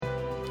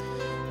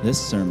This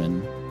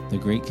sermon, The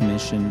Great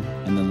Commission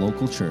and the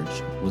Local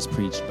Church, was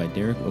preached by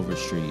Derek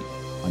Overstreet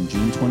on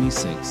June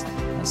 26th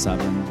at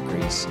Sovereign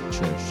Grace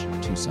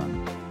Church,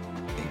 Tucson.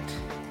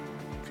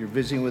 If you're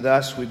visiting with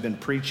us, we've been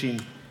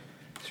preaching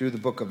through the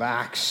book of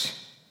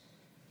Acts.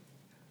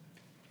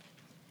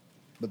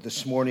 But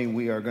this morning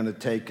we are going to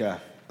take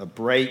a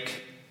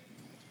break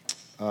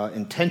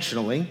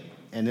intentionally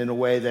and in a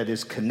way that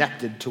is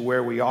connected to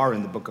where we are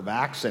in the book of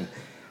Acts. And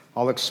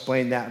I'll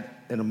explain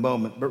that in a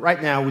moment. But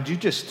right now, would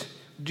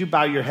you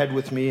bow your head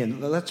with me and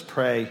let's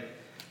pray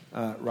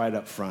right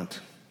up front.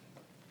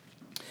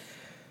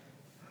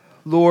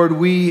 Lord,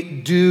 we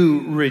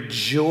do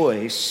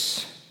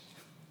rejoice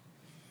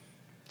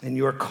in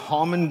your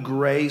common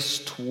grace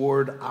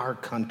toward our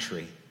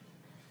country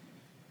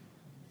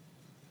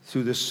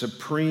through the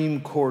Supreme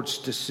Court's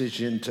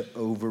decision to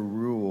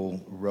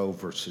overrule Roe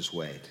versus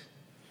Wade.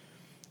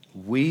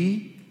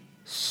 We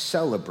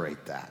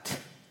celebrate that.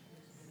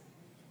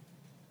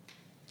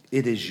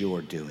 It is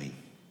your doing,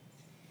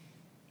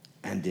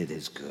 and it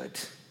is good.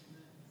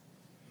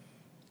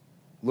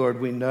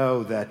 Lord, we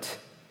know that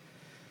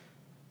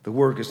the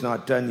work is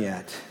not done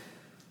yet,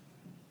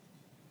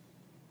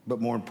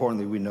 but more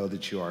importantly, we know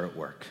that you are at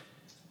work.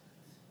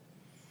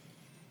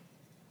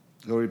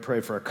 Lord, we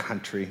pray for our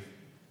country,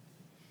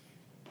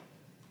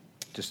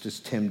 just as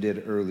Tim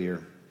did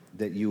earlier,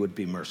 that you would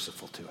be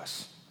merciful to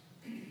us.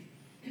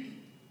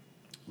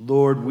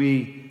 Lord,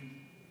 we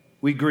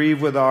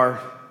grieve with our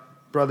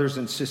brothers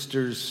and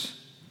sisters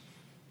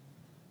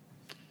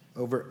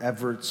over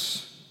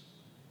Everett's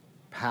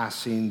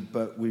passing,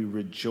 but we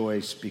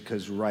rejoice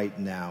because right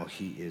now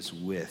he is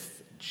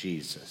with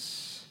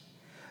Jesus.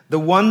 The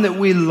one that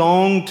we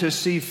long to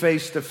see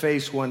face to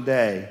face one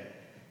day,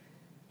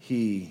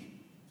 he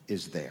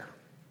is there.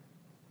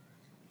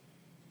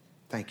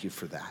 Thank you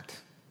for that.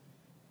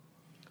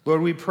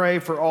 Lord, we pray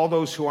for all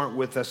those who aren't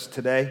with us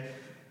today,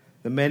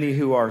 the many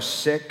who are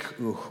sick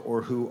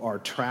or who are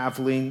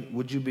traveling.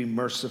 Would you be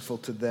merciful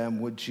to them?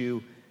 Would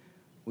you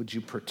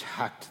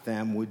protect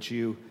them? Would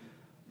you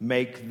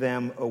make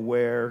them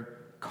aware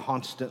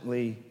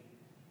constantly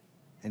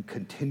and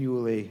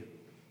continually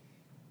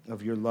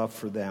of your love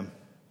for them?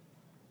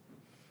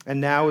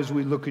 And now as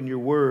we look in your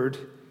word,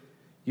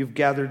 you've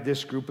gathered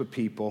this group of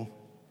people.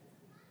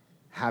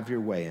 Have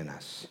your way in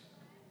us.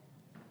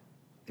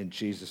 In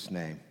Jesus'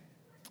 name,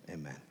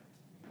 amen.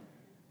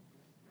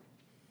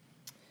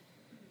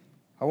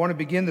 I want to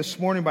begin this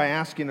morning by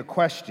asking a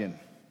question.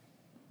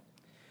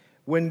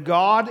 When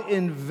God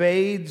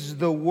invades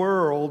the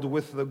world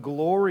with the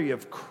glory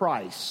of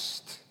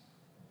Christ,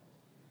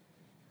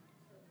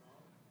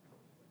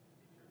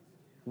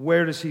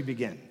 where does he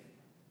begin?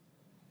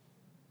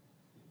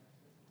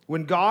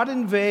 When God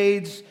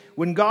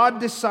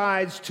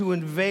decides to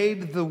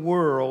invade the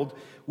world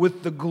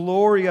with the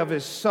glory of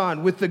his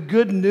Son, with the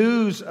good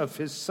news of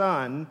his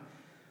Son,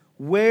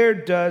 where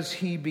does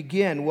he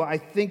begin? Well, I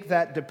think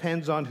that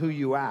depends on who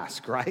you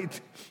ask, right?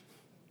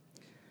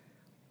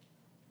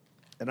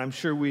 And I'm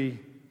sure we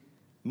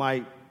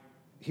might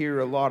hear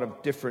a lot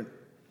of different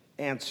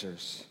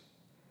answers.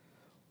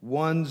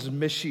 One's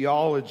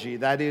missiology,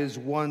 that is,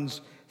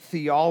 one's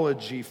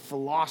theology,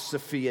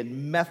 philosophy,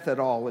 and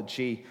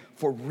methodology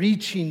for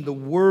reaching the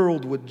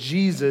world with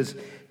Jesus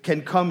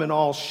can come in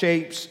all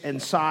shapes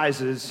and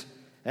sizes,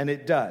 and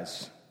it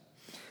does.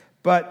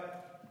 But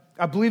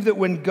I believe that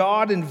when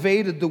God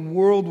invaded the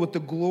world with the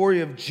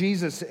glory of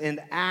Jesus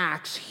in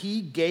Acts,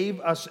 he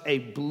gave us a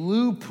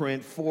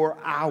blueprint for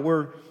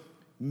our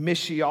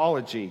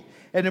missiology.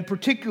 And in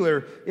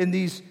particular, in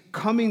these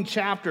coming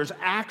chapters,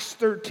 Acts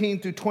 13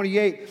 through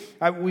 28,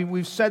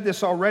 we've said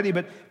this already,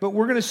 but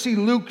we're going to see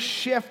Luke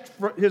shift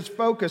his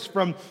focus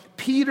from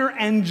Peter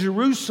and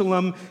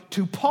Jerusalem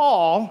to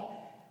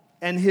Paul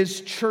and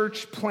his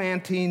church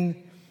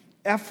planting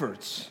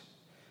efforts.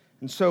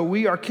 And so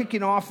we are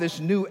kicking off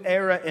this new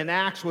era in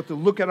Acts with a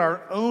look at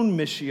our own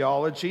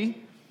missiology,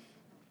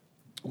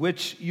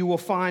 which you will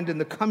find in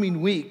the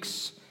coming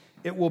weeks.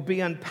 It will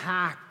be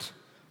unpacked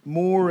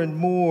more and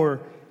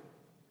more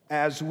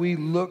as we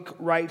look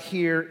right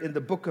here in the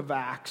book of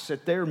Acts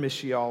at their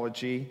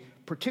missiology,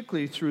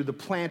 particularly through the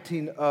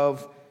planting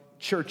of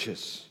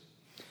churches.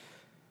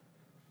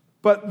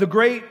 But the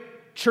great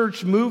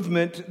church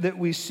movement that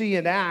we see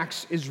in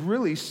Acts is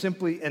really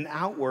simply an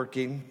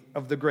outworking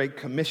of the Great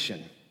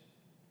Commission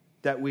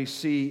that we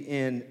see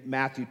in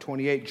Matthew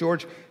 28.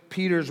 George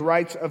Peters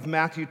writes of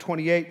Matthew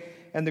 28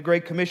 and the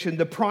Great Commission,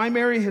 the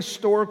primary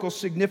historical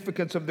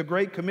significance of the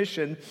Great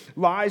Commission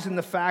lies in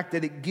the fact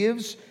that it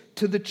gives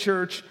to the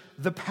church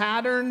the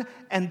pattern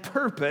and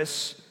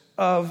purpose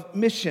of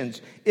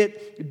missions.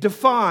 It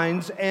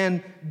defines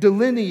and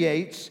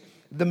delineates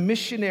the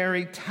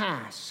missionary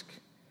task.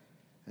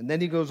 And then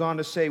he goes on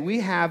to say, we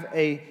have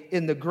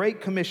in the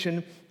Great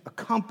Commission, a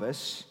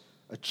compass,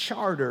 a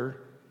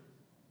charter,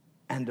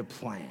 and a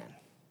plan.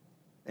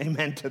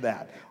 Amen to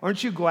that.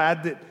 Aren't you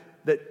glad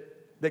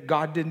that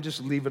God didn't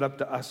just leave it up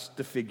to us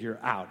to figure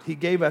out? He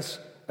gave us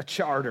a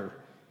charter.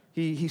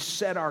 He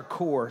set our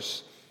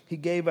course. He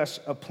gave us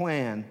a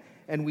plan.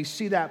 and we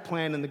see that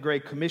plan in the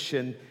Great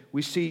Commission.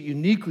 We see it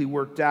uniquely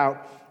worked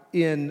out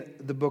in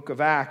the book of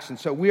Acts. And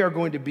so we are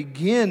going to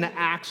begin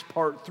Acts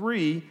part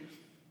 3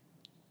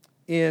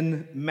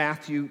 in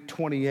Matthew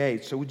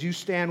 28. So would you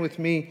stand with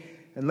me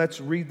and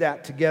let's read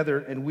that together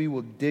and we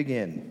will dig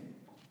in.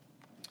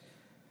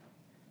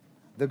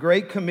 The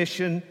Great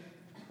Commission,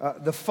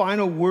 the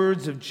final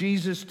words of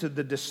Jesus to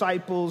the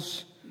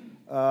disciples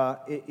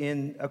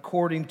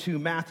according to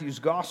Matthew's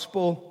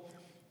Gospel.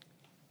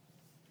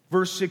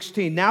 Verse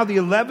 16, now the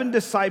 11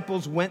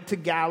 disciples went to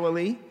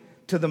Galilee,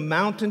 to the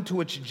mountain to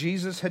which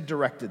Jesus had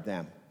directed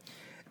them.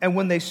 And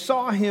when they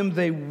saw him,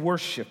 they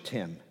worshiped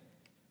him,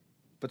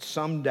 but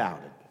some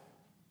doubted.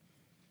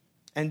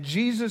 And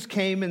Jesus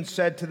came and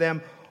said to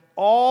them,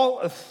 all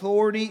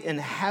authority in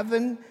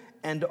heaven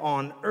and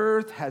on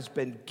earth has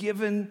been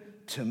given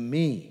to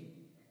me.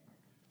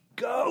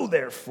 Go,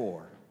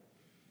 therefore,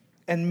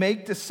 and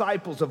make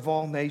disciples of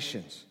all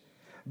nations,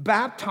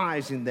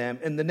 baptizing them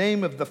in the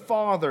name of the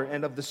Father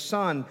and of the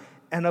Son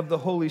and of the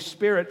Holy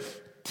Spirit,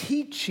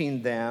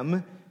 teaching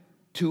them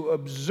to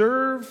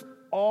observe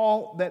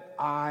all that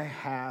I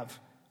have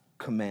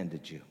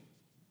commanded you.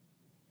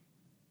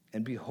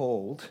 And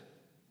behold,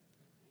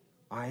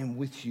 I am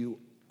with you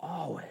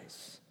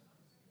always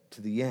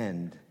to the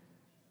end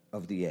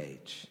of the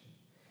age.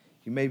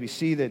 You may be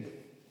seated.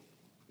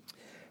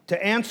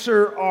 To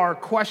answer our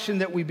question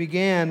that we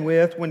began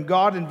with, when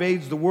God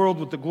invades the world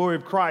with the glory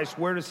of Christ,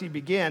 where does he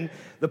begin?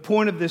 The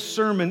point of this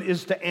sermon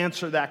is to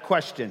answer that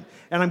question.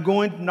 And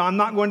I'm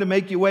not going to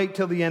make you wait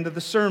till the end of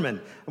the sermon.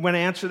 I'm going to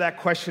answer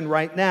that question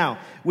right now.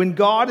 When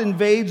God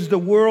invades the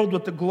world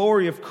with the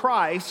glory of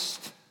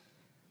Christ,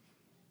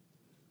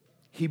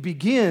 he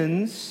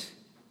begins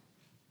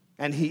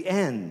and he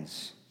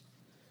ends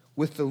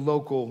with the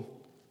local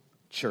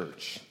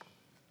church.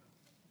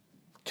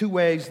 Two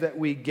ways that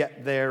we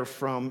get there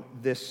from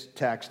this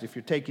text. If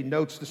you're taking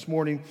notes this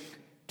morning,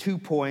 2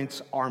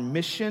 points: our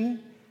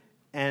mission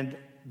and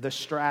the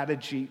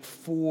strategy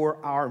for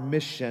our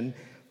mission.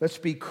 Let's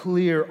be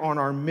clear on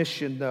our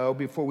mission, though,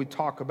 before we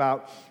talk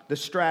about the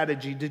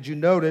strategy. Did you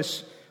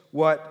notice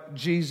what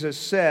Jesus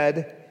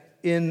said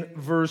in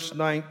verse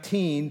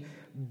 19?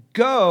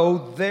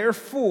 Go,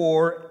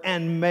 therefore,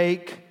 and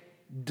make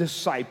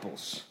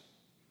disciples.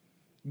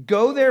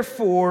 Go,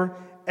 therefore,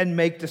 and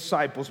make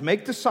disciples.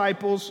 Make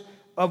disciples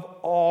of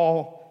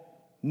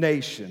all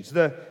nations.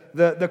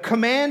 The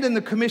command and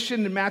the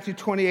commission in Matthew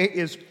 28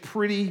 is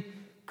pretty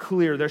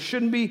clear. There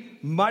shouldn't be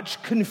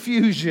much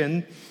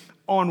confusion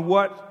on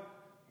what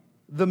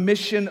the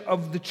mission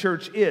of the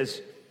church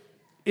is.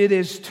 It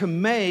is to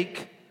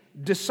make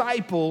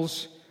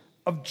disciples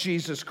of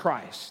Jesus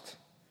Christ.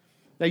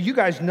 Now, you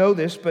guys know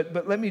this,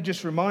 but let me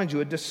just remind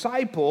you, a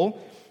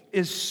disciple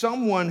is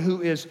someone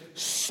who is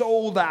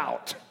sold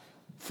out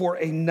for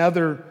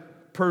another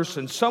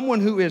person,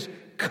 someone who is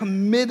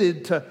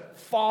committed to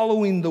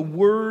following the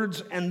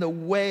words and the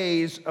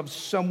ways of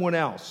someone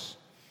else.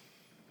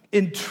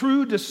 In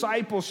true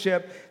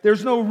discipleship,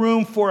 there's no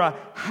room for a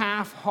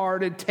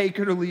half-hearted, take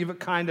it or leave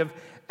it kind of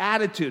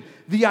attitude.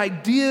 The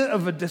idea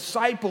of a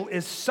disciple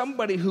is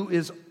somebody who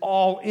is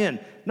all in,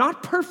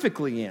 not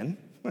perfectly in,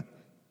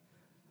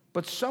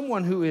 but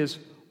someone who is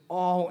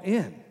all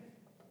in.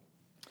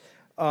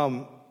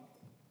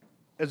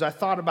 As I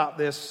thought about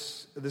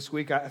this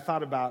week, I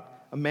thought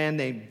about a man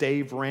named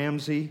Dave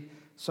Ramsey.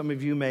 Some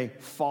of you may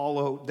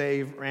follow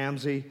Dave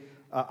Ramsey.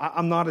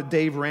 I'm not a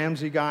Dave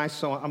Ramsey guy,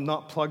 so I'm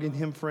not plugging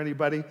him for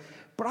anybody.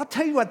 But I'll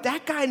tell you what,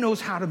 that guy knows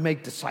how to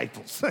make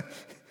disciples.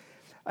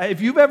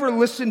 If you've ever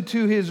listened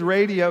to his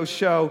radio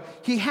show,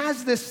 he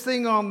has this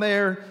thing on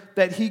there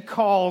that he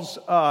calls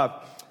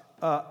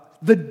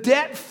the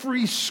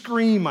debt-free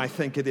scream, I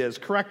think it is.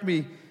 Correct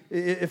me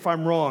if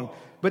I'm wrong.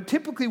 But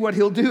typically what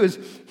he'll do is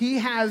he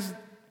has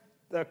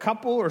a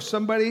couple or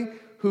somebody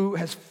who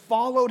has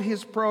followed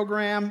his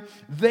program.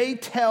 They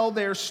tell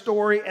their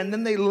story, and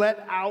then they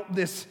let out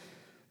this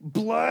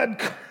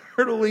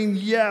blood-curdling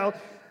yell,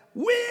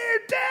 "We're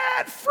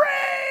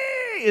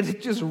debt-free!" And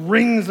it just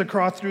rings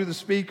across through the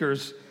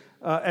speakers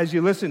as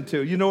you listen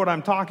to. You know what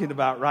I'm talking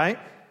about, right?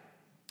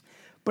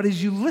 But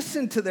as you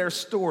listen to their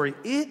story,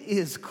 it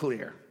is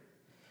clear.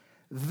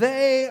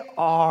 They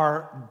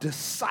are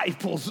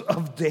disciples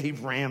of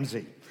Dave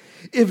Ramsey.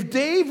 If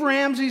Dave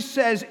Ramsey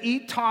says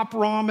eat top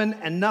ramen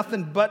and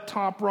nothing but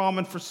top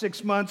ramen for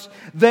 6 months,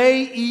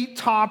 they eat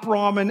top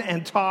ramen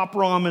and top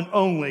ramen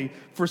only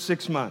for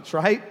 6 months,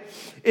 right?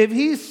 If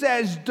he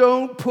says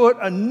don't put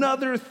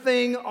another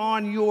thing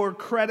on your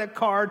credit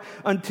card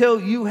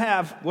until you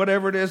have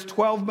whatever it is,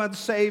 12 months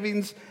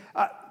savings,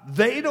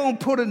 they don't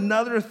put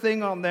another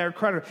thing on their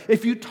credit.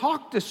 If you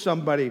talk to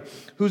somebody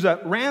who's a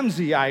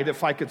Ramseyite,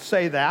 if I could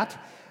say that,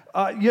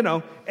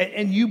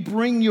 and you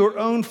bring your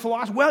own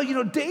philosophy.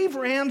 Well, Dave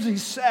Ramsey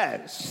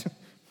says,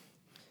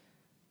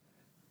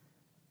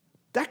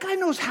 that guy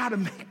knows how to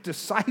make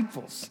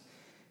disciples.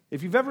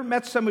 If you've ever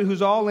met somebody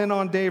who's all in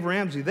on Dave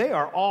Ramsey, they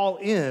are all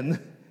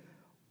in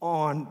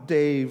on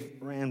Dave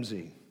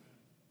Ramsey.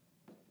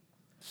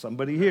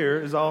 Somebody here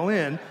is all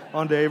in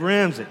on Dave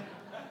Ramsey.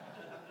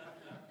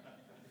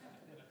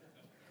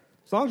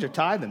 As long as you're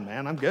tithing,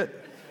 man, I'm good.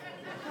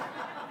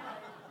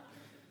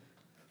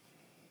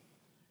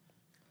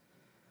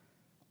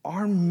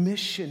 Our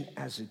mission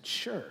as a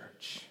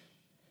church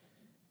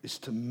is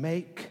to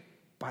make,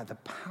 by the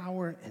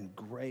power and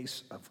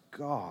grace of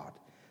God,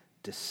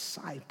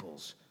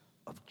 disciples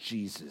of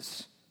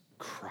Jesus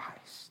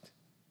Christ.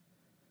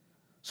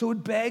 So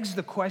it begs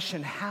the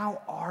question,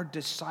 how are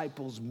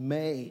disciples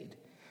made?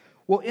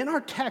 Well, in our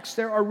text,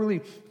 there are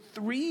really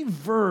 3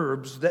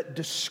 verbs that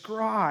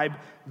describe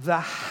the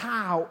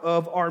how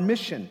of our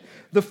mission.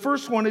 The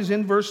first one is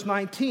in verse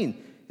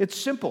 19. It's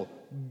simple.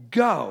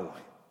 Go.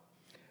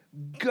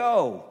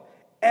 Go.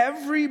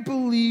 Every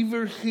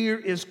believer here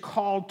is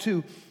called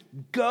to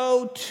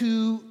go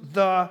to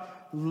the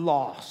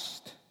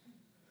lost.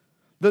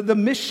 The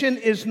mission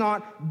is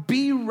not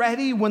be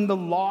ready when the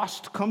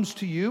lost comes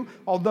to you,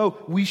 although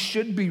we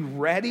should be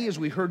ready, as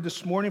we heard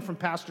this morning from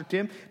Pastor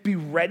Tim, be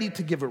ready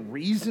to give a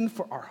reason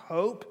for our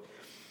hope.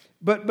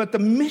 But the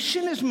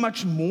mission is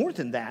much more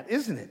than that,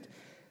 isn't it?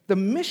 The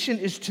mission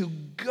is to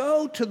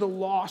go to the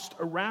lost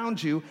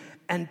around you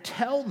and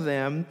tell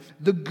them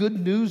the good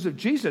news of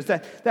Jesus.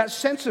 That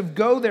sense of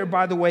go there,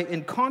 by the way,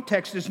 in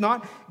context is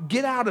not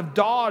get out of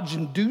Dodge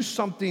and do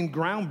something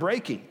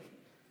groundbreaking.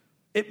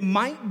 It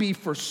might be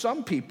for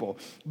some people,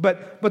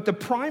 but the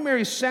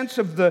primary sense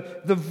of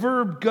the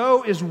verb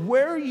go is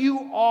where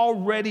you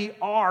already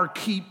are,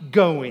 keep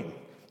going.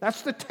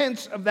 That's the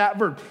tense of that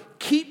verb.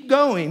 Keep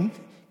going,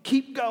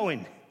 keep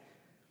going.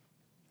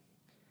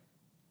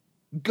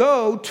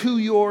 Go to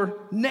your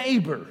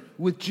neighbor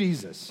with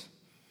Jesus.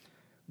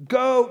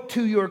 Go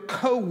to your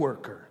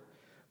coworker.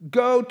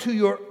 Go to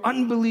your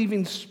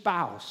unbelieving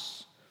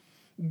spouse.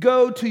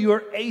 Go to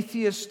your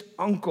atheist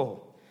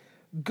uncle.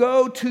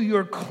 Go to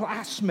your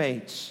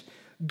classmates.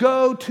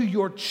 Go to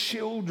your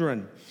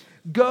children.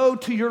 Go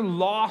to your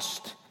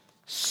lost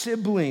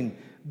sibling.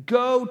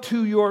 Go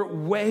to your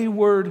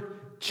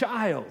wayward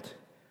child.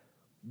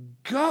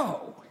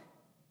 Go.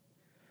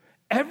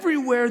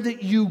 Everywhere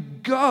that you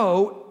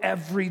go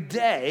every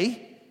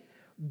day,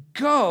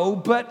 go,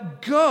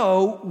 but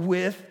go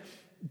with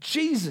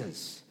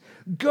Jesus.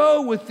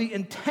 Go with the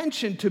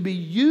intention to be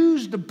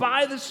used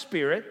by the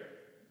Spirit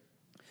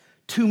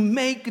to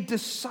make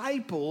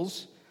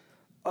disciples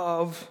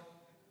of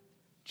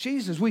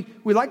Jesus. We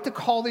like to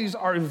call these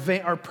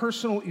our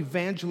personal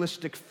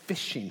evangelistic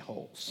fishing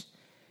holes.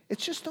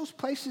 It's just those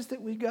places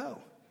that we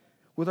go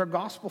with our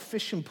gospel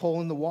fishing pole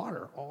in the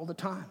water all the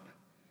time.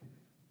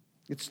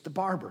 It's the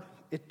barber.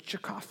 It's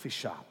your coffee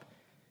shop.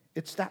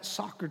 It's that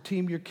soccer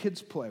team your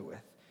kids play with.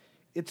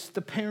 It's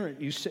the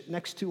parent you sit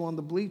next to on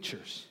the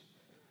bleachers.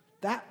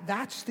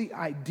 That's the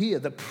idea,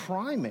 the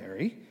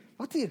primary,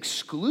 not the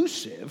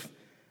exclusive,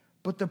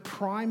 but the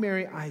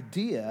primary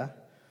idea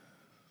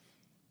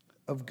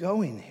of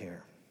going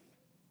here.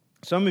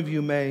 Some of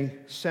you may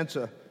sense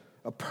a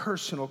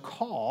personal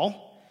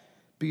call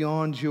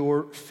beyond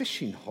your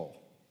fishing hole.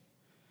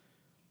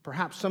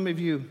 Perhaps some of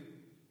you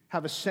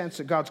have a sense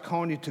that God's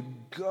calling you to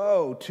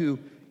go to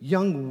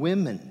young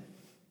women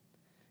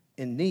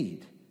in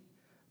need.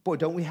 Boy,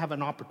 don't we have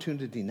an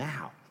opportunity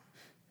now.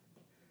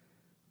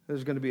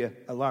 There's going to be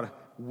a lot of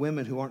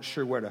women who aren't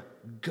sure where to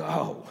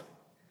go.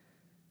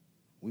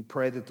 We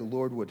pray that the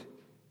Lord would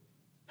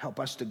help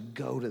us to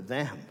go to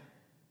them.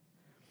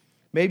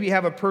 Maybe you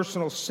have a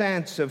personal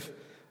sense of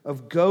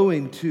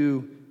going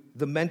to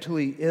the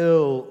mentally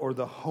ill or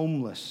the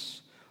homeless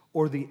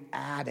or the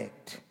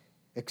addict,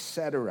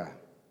 etc.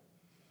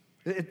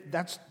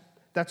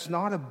 That's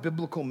not a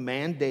biblical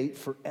mandate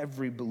for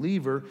every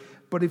believer,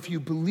 but if you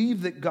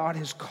believe that God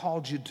has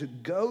called you to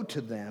go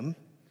to them,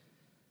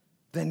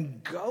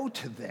 then go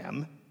to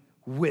them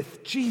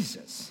with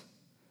Jesus.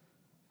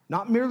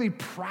 Not merely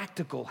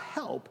practical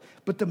help,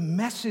 but the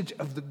message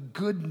of the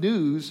good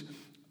news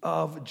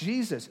of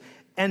Jesus.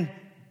 And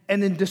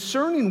in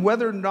discerning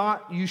whether or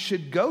not you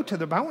should go to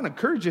them, I want to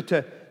encourage you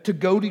to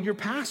go to your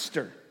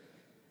pastor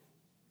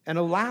and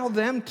allow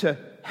them to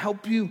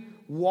help you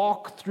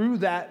walk through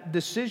that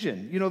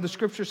decision. You know, the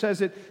scripture says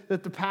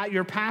that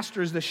your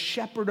pastor is the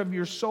shepherd of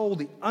your soul,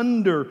 the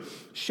under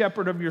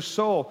shepherd of your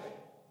soul.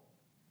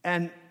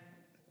 And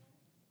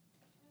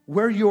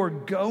where you're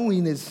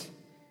going is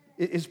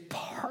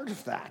part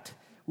of that.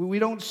 We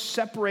don't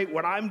separate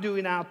what I'm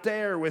doing out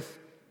there with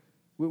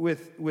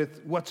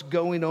what's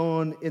going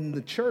on in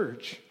the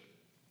church.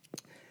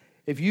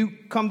 If you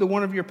come to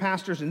one of your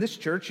pastors in this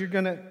church, you're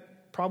going to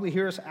probably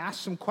hear us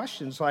ask some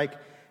questions like,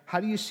 how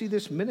do you see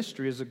this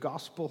ministry as a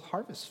gospel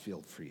harvest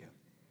field for you?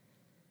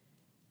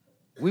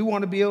 We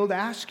want to be able to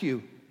ask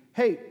you,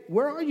 hey,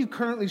 where are you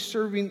currently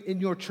serving in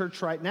your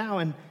church right now?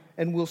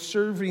 And will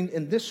serving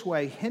in this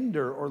way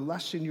hinder or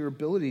lessen your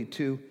ability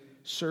to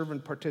serve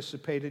and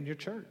participate in your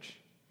church?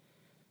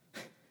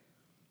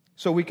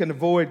 So we can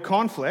avoid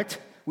conflict,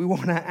 we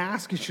want to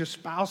ask, is your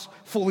spouse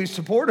fully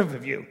supportive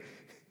of you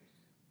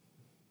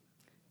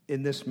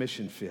in this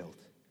mission field,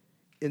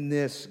 in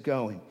this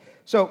going?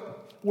 So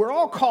we're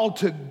all called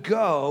to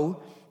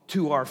go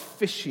to our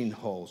fishing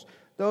holes,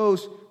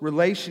 those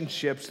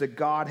relationships that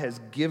God has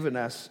given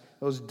us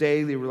those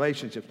daily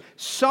relationships.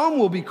 Some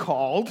will be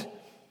called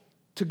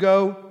to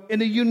go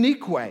in a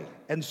unique way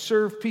and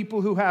serve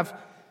people who have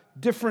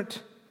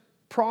different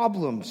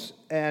problems,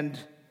 and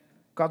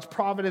God's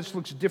providence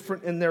looks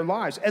different in their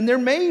lives. And there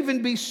may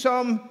even be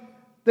some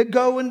that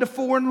go into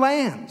foreign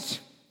lands,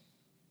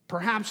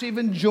 perhaps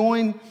even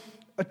join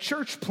a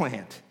church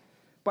plant.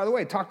 By the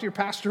way, talk to your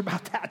pastor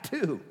about that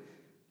too.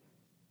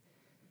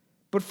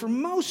 But for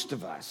most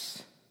of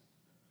us,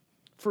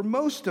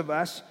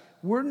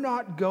 we're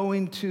not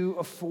going to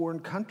a foreign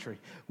country.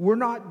 We're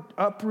not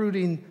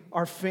uprooting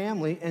our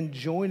family and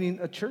joining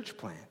a church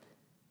plant.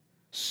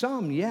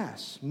 Some,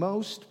 yes.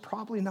 Most,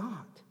 probably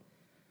not.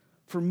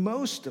 For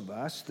most of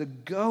us, the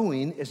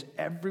going is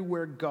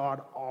everywhere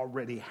God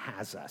already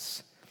has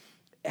us.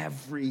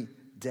 Every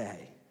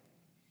day.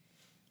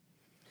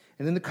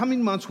 And in the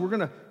coming months, we're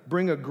going to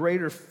bring a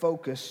greater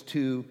focus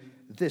to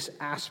this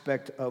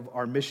aspect of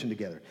our mission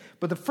together.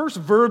 But the first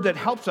verb that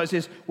helps us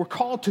is we're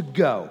called to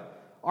go.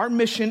 Our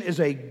mission is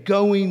a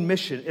going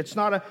mission. It's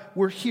not a,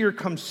 we're here,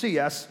 come see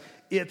us.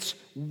 It's,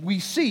 we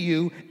see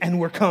you and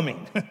we're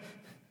coming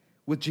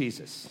with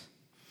Jesus.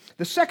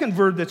 The second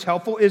verb that's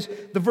helpful is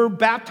the verb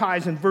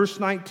baptize in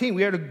verse 19.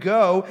 We are to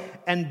go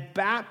and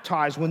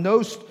baptize. When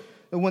those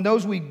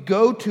we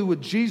go to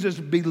with Jesus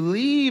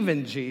believe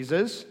in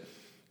Jesus,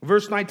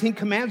 verse 19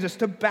 commands us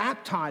to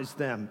baptize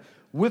them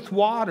with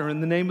water in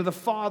the name of the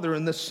Father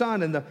and the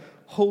Son and the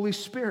Holy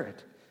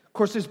Spirit. Of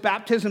course, this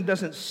baptism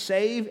doesn't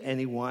save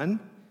anyone,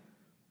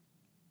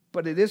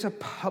 but it is a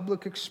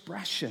public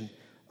expression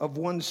of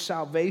one's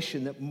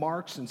salvation that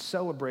marks and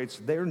celebrates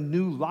their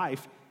new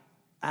life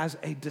as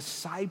a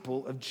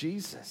disciple of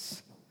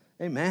Jesus.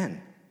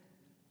 Amen.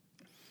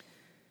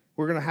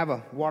 We're going to have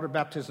a water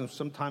baptism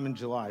sometime in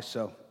July,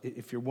 so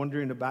if you're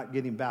wondering about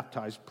getting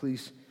baptized,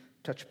 please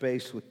touch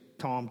base with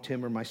Tom,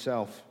 Tim, or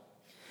myself.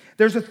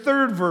 There's a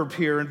third verb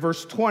here in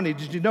verse 20.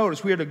 Did you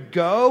notice? We are to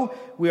go,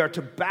 we are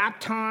to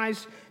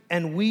baptize,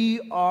 and we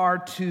are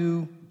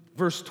to,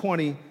 verse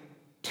 20,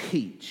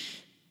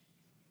 teach.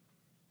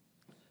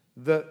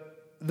 The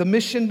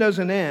mission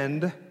doesn't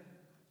end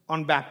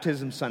on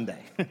Baptism Sunday.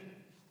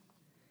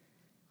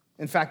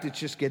 In fact, it's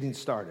just getting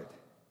started.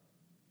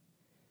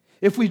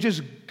 If we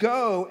just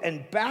go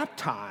and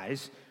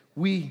baptize,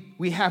 we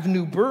have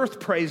new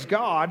birth, praise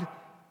God,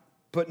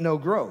 but no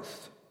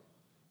growth.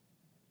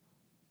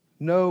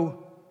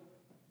 No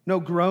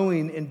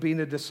growing in being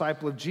a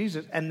disciple of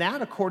Jesus. And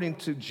that, according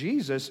to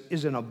Jesus,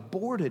 is an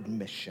aborted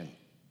mission.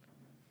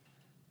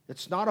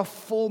 It's not a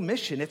full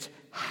mission. It's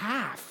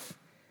half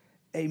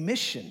a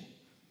mission.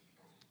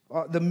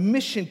 The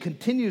mission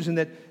continues in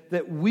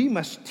that we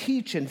must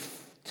teach and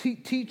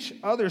teach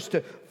others to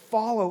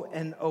follow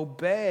and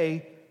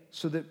obey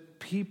so that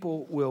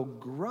people will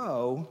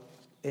grow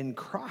in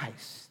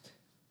Christ.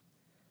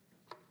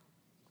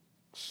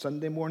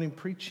 Sunday morning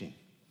preaching,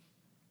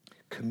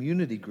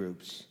 community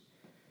groups,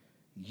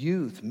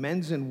 youth,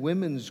 men's and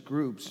women's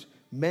groups,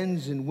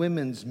 men's and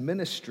women's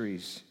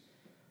ministries,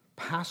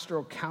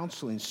 pastoral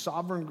counseling,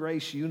 Sovereign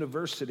Grace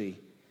University,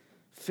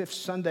 Fifth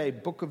Sunday,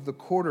 Book of the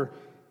Quarter.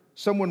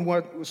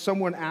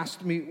 Someone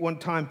asked me one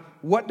time,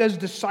 what does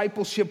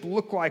discipleship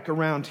look like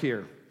around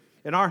here?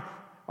 And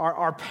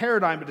our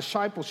paradigm of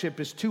discipleship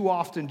is too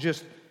often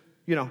just,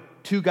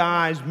 two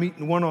guys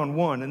meeting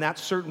one-on-one, and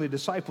that's certainly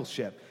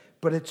discipleship.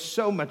 But it's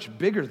so much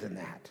bigger than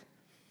that.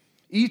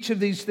 Each of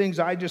these things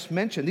I just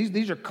mentioned,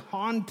 these are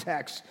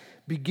contexts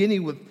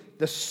beginning with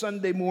the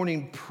Sunday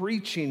morning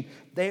preaching.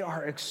 They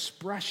are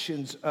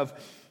expressions of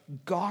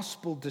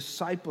gospel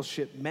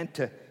discipleship meant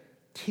to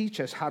teach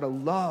us how to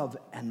love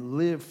and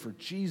live for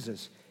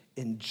Jesus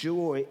in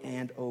joy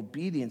and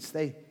obedience.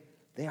 They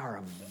are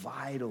a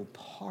vital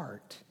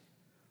part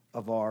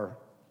of our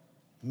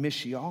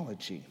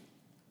missiology.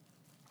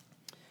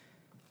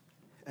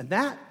 And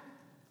that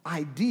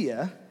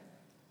idea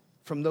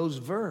from those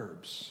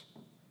verbs,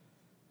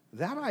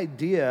 that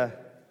idea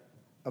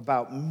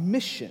about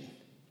mission,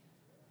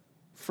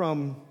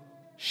 from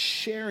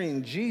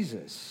sharing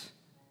Jesus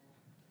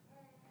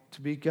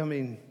to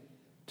becoming,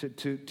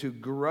 to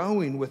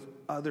growing with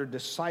other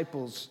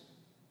disciples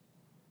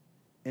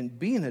and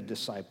being a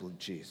disciple of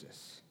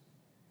Jesus.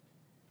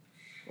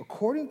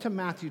 According to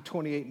Matthew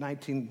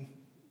 28:19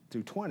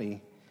 through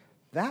 20,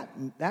 that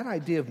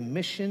idea of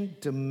mission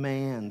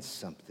demands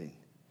something.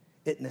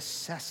 It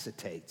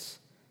necessitates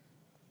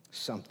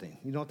something.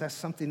 You know what that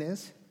something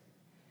is?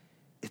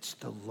 It's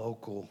the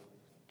local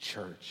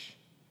church.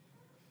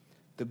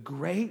 The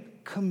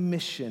Great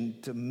Commission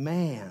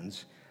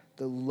demands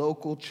the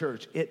local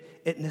church.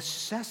 It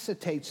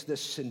necessitates the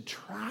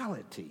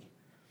centrality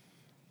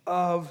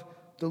of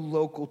the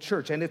local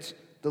church. And it's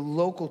the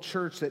local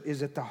church that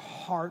is at the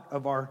heart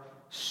of our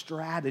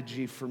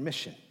strategy for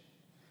mission.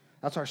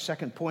 That's our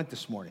second point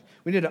this morning.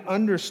 We need to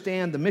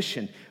understand the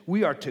mission.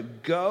 We are to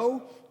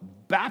go,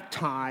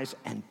 baptize,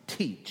 and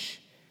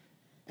teach.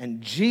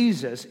 And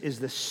Jesus is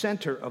the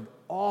center of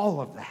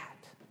all of that.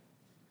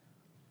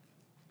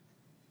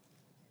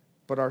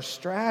 But our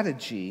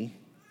strategy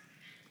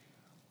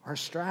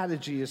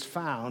is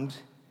found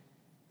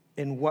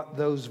in what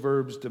those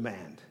verbs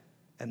demand,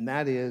 and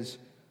that is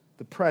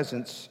the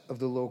presence of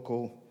the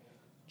local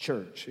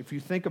church. If you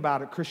think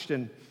about it,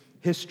 Christian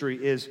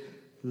history is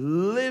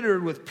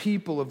littered with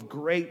people of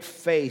great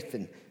faith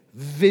and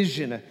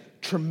vision, a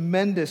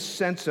tremendous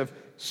sense of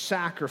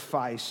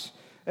sacrifice,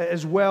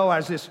 as well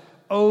as this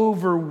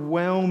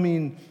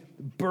overwhelming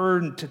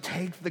burden to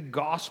take the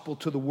gospel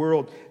to the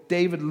world.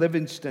 David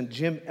Livingston,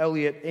 Jim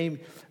Elliot,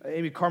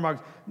 Amy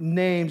Carmichael,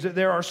 names.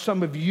 There are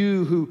some of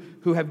you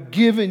who have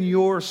given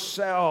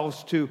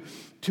yourselves to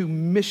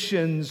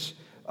missions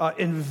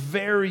in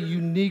very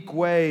unique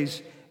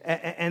ways.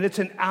 And it's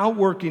an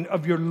outworking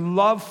of your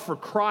love for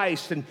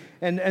Christ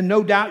and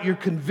no doubt your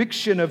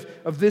conviction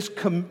of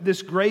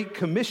this great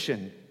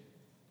commission.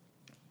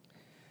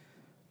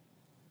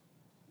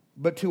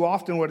 But too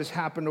often what has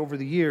happened over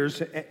the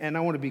years, and I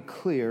want to be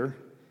clear,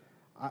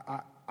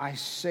 I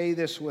say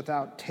this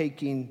without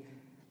taking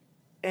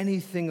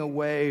anything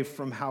away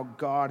from how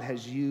God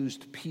has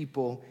used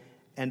people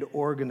and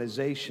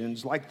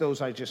organizations like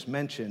those I just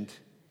mentioned.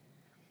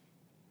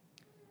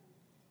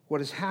 What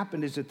has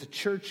happened is that the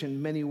church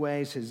in many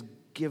ways has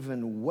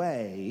given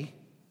way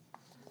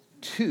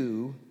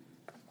to,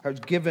 or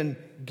given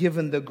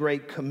the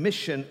Great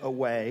Commission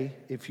away,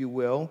 if you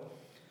will,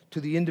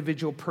 to the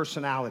individual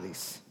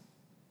personalities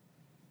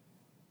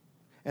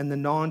and the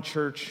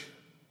non-church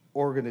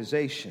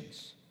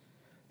organizations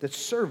that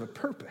serve a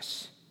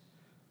purpose,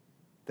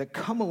 that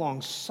come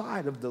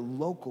alongside of the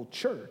local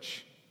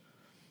church.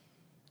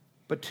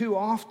 But too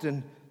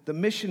often, the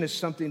mission is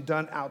something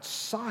done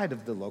outside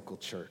of the local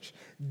church,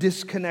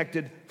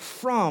 disconnected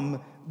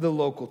from the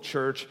local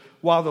church,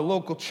 while the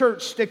local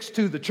church sticks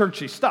to the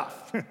churchy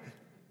stuff.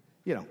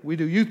 We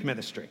do youth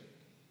ministry.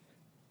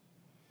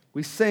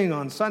 We sing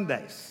on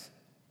Sundays.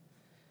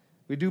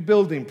 We do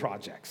building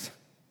projects.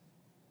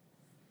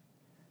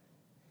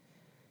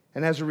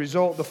 And as a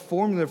result, the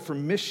formula for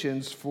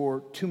missions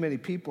for too many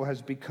people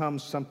has become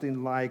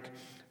something like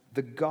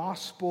the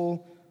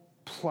gospel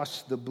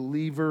plus the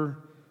believer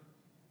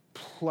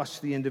plus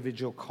the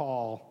individual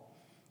call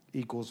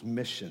equals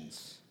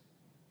missions.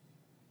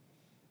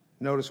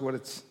 Notice what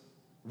it's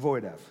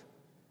void of: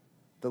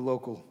 the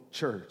local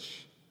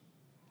church.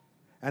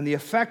 And the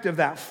effect of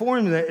that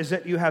formula is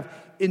that you have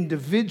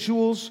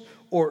individuals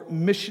or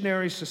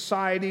missionary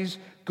societies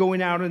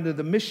going out into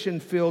the mission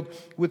field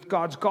with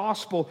God's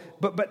gospel,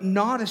 but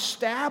not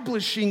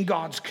establishing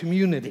God's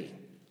community.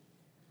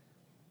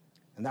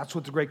 And that's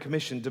what the Great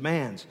Commission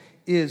demands,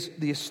 is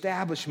the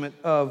establishment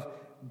of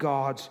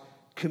God's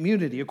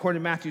community.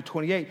 According to Matthew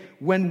 28,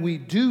 when we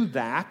do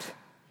that,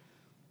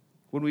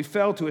 when we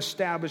fail to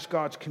establish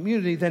God's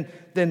community,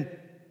 then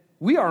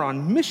we are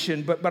on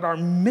mission, but our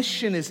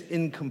mission is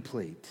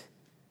incomplete.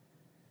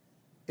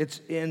 It's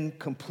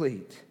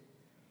incomplete.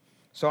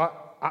 So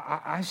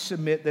I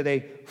submit that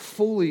a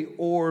fully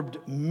orbed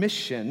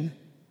mission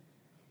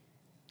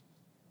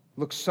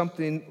looks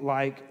something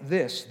like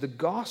this: the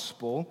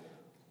gospel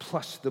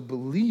plus the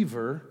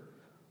believer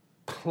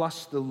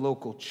plus the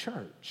local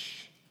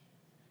church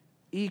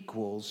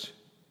equals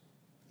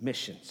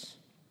missions.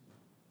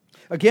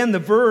 Again, the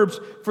verbs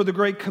for the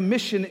Great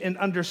Commission in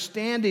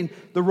understanding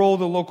the role of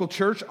the local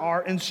church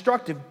are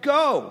instructive.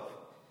 Go.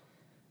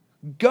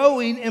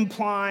 Going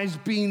implies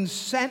being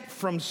sent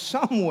from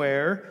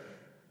somewhere,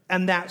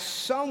 and that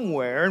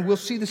somewhere, and we'll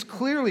see this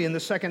clearly in the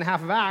second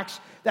half of Acts,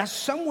 that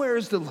somewhere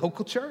is the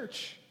local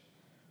church.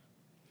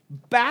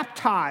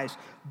 Baptize.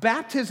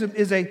 Baptism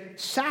is a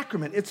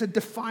sacrament. It's a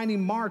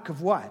defining mark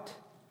of what?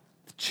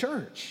 The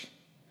church.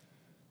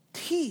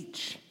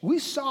 Teach. We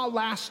saw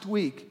last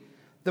week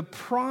a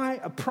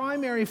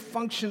primary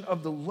function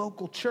of the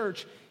local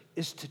church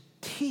is to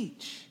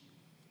teach.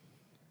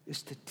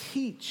 Is to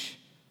teach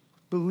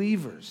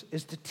believers.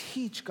 Is to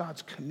teach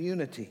God's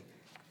community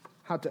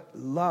how to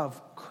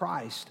love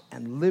Christ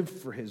and live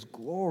for His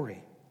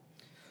glory.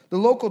 The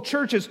local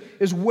church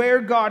is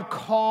where God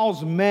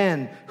calls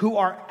men who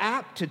are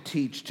apt to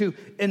teach, to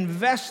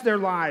invest their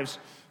lives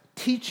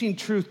teaching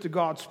truth to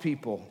God's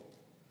people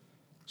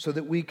so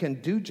that we can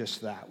do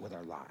just that with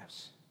our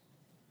lives.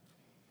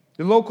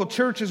 The local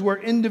church is where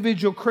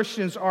individual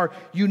Christians are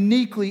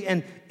uniquely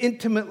and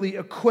intimately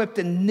equipped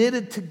and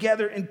knitted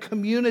together in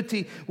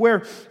community,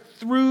 where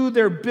through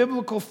their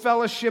biblical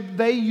fellowship,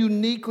 they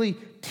uniquely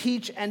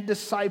teach and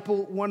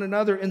disciple one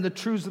another in the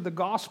truths of the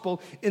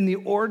gospel in the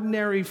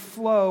ordinary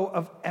flow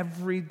of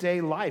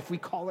everyday life. We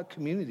call it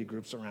community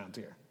groups around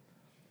here.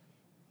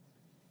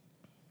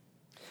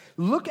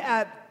 Look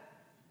at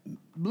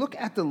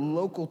the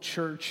local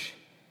church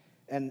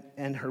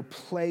and her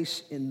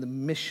place in the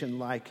mission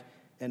like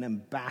an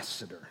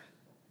ambassador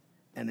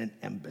and an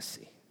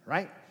embassy,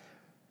 right?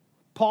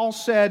 Paul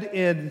said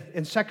in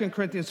 2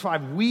 Corinthians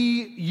 5,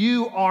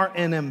 you are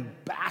an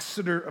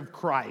ambassador of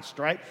Christ,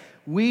 right?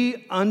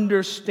 We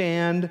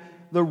understand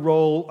the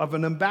role of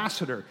an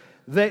ambassador.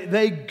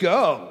 They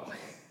go,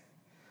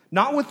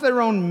 not with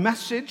their own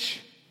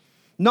message,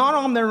 not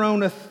on their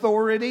own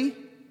authority,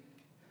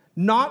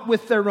 not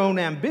with their own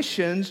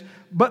ambitions,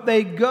 but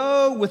they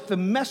go with the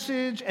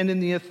message and in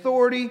the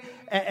authority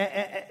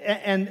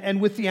and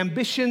with the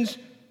ambitions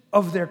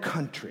of their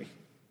country.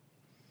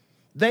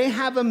 They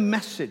have a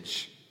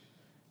message,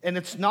 and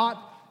it's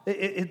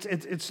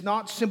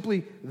not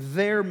simply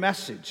their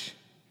message.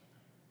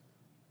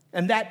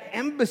 And that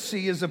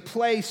embassy is a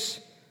place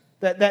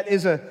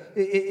it's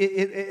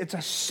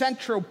a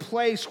central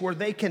place where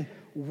they can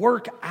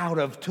work out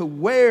of, to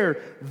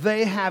where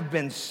they have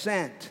been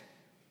sent.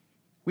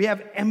 We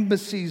have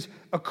embassies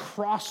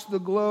across the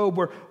globe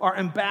where our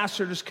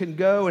ambassadors can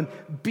go and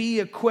be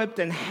equipped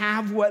and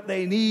have what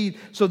they need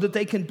so that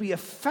they can be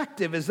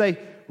effective as they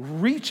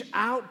reach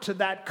out to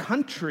that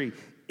country,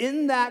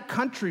 in that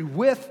country,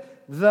 with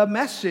the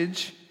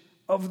message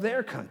of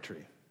their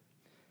country.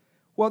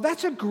 Well,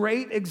 that's a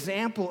great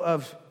example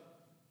of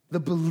the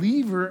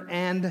believer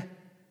and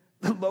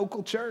the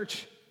local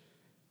church.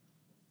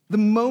 The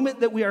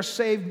moment that we are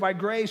saved by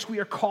grace, we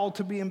are called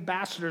to be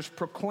ambassadors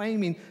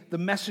proclaiming the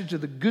message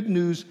of the good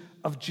news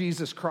of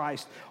Jesus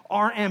Christ.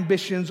 Our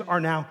ambitions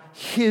are now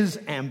His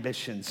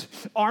ambitions.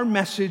 Our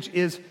message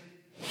is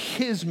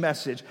His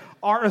message.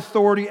 Our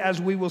authority,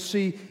 as we will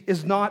see,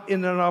 is not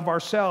in and of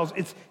ourselves.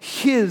 It's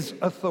His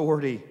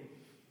authority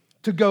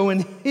to go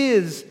in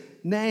His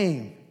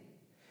name.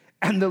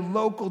 And the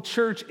local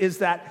church is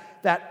that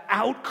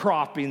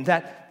outcropping,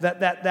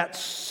 that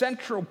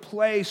central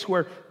place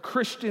where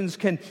Christians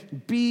can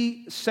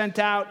be sent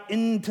out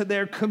into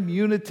their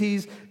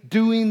communities,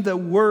 doing the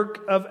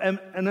work of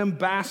an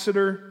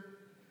ambassador,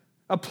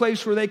 a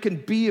place where they can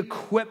be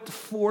equipped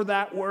for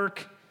that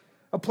work,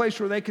 a place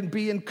where they can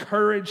be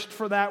encouraged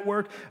for that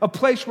work, a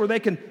place where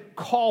they can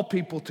call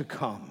people to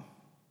come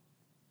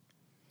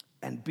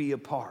and be a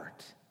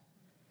part.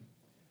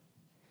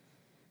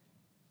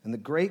 And the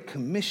Great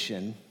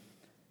Commission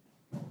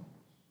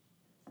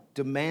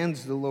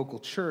demands the local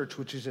church,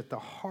 which is at the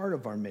heart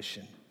of our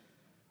mission,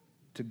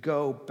 to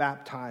go,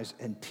 baptize,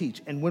 and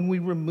teach. And when we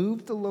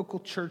remove the local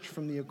church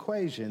from the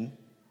equation,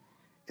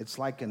 it's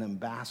like an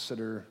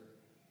ambassador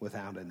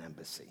without an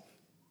embassy.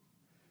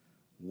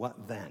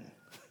 What then?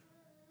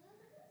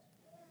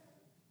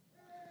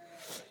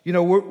 You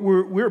know,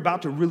 we're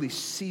about to really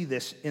see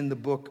this in the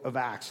book of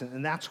Acts,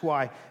 and that's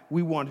why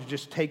we want to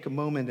just take a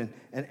moment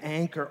and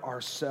anchor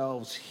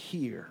ourselves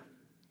here.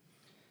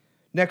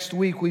 Next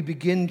week, we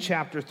begin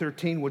chapter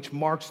 13, which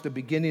marks the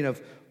beginning of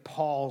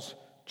Paul's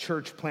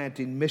church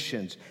planting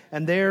missions.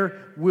 And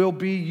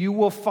you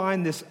will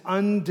find this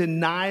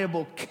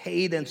undeniable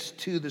cadence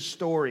to the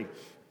story.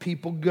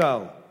 People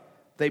go,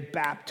 they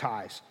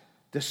baptize,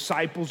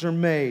 disciples are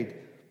made,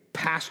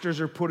 pastors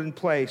are put in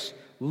place,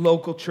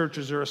 local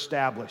churches are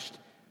established.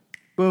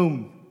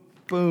 Boom,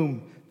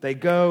 boom. They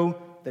go,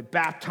 they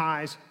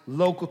baptize,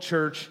 local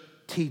church,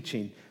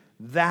 teaching.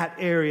 That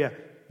area,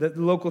 the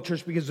local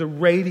church begins to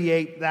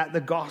radiate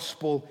the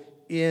gospel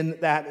in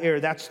that area.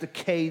 That's the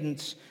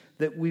cadence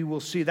that we will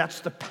see.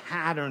 That's the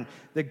pattern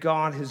that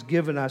God has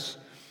given us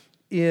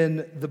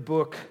in the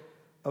book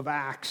of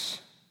Acts.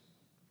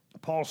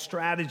 Paul's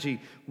strategy,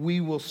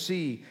 we will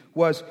see,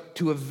 was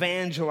to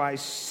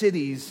evangelize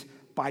cities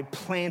by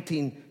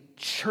planting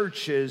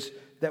churches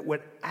that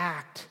would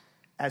act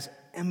as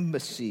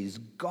embassies,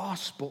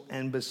 gospel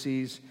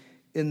embassies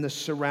in the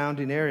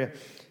surrounding area.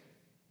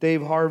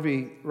 Dave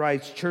Harvey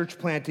writes, church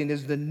planting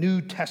is the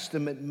New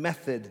Testament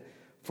method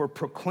for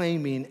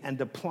proclaiming and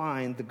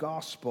applying the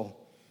gospel.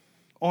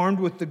 Armed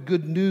with the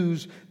good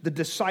news, the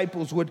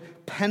disciples would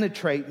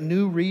penetrate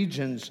new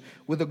regions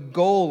with a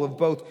goal of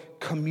both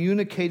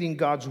communicating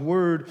God's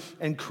word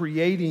and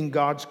creating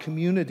God's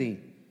community.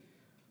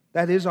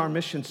 That is our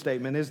mission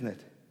statement, isn't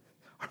it?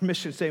 Our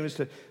mission statement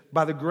is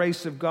by the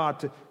grace of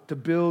God, to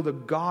build a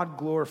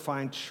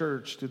God-glorifying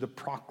church through the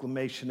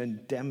proclamation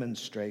and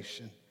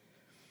demonstration.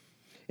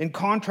 In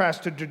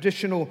contrast to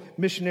traditional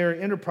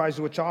missionary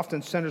enterprises, which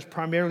often centers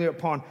primarily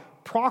upon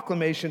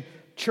proclamation,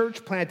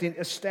 church planting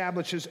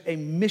establishes a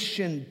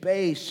mission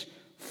base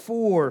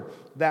for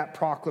that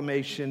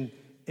proclamation,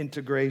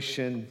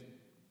 integration,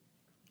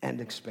 and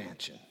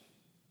expansion.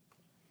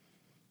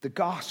 The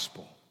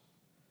gospel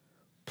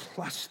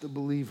plus the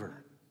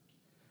believer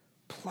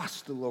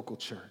plus the local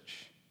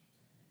church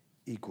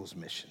equals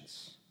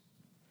missions.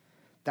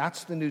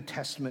 That's the New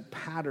Testament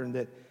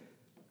pattern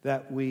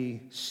that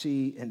we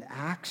see in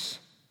Acts.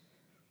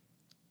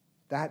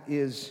 That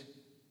is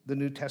the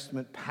New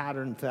Testament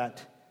pattern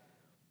that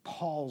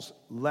Paul's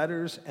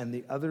letters and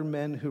the other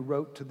men who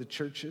wrote to the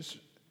churches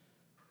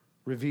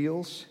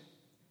reveals.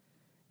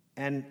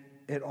 And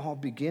it all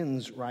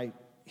begins right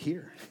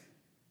here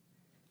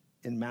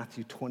in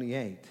Matthew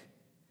 28,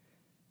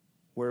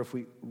 where if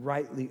we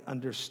rightly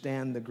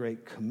understand the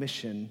Great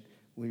Commission,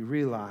 we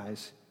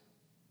realize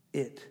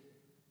it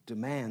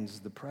demands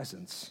the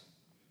presence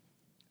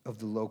of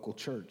the local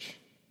church.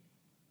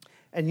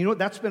 And you know,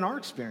 that's been our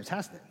experience,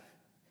 hasn't it?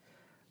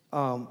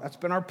 That's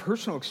been our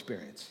personal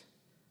experience.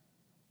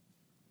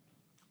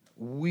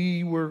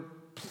 We were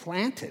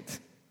planted.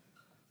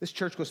 This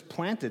church was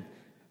planted.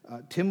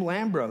 Tim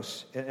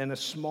Lambros and a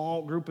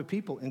small group of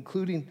people,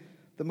 including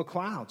the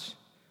McLeods,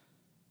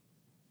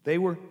 They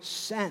were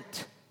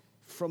sent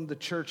from the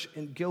church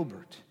in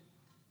Gilbert.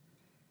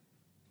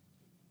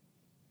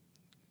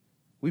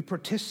 We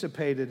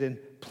participated in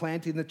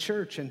planting the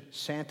church in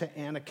Santa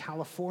Ana,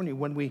 California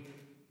when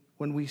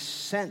we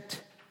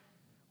sent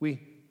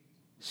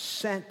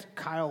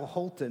Kyle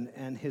Holton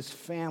and his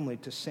family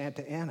to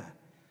Santa Ana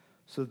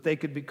so that they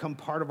could become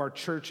part of our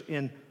church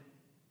in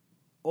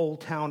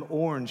Old Town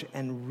Orange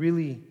and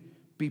really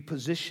be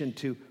positioned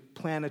to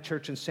plant a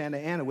church in Santa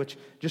Ana, which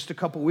just a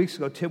couple weeks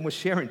ago Tim was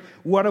sharing.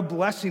 What a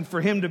blessing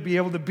for him to be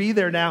able to be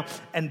there now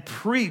and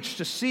preach,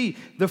 to see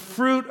the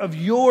fruit of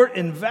your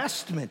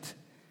investment.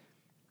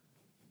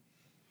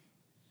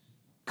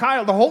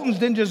 Kyle, the Holtons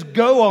didn't just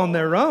go on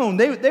their own.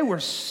 They were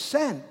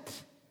sent.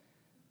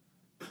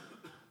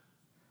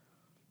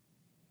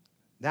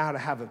 Now to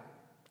have a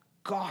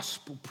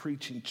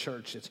gospel-preaching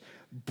church that's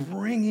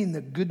bringing the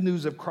good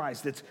news of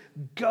Christ, that's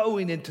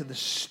going into the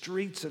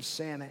streets of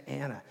Santa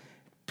Ana.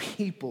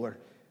 People are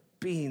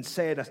being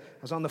saved. I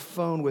was on the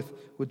phone with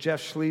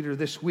Jeff Schlueter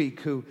this week,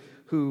 who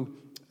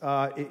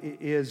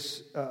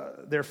is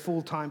their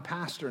full-time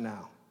pastor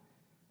now.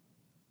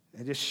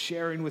 And just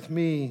sharing with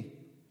me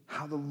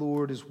how the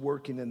Lord is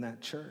working in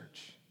that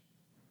church.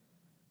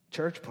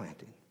 Church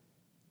planting.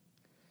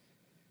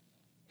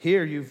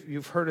 Here,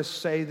 you've heard us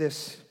say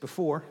this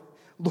before.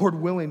 Lord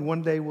willing,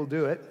 one day we'll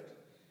do it.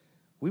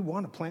 We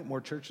want to plant more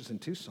churches in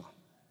Tucson.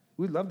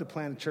 We'd love to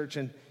plant a church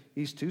in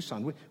East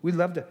Tucson. We'd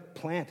love to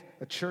plant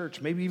a church,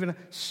 maybe even a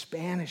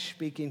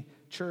Spanish-speaking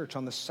church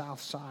on the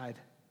south side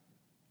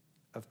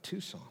of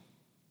Tucson.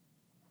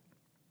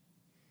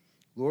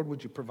 Lord,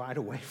 would you provide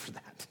a way for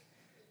that?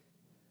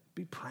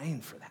 Be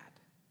praying for that.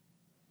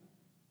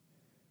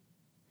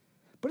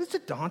 But it's a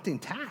daunting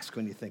task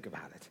when you think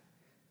about it.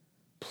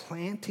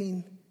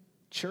 Planting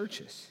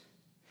churches.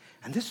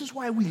 And this is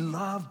why we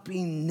love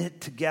being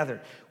knit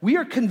together. We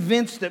are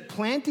convinced that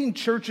planting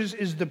churches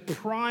is the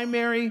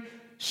primary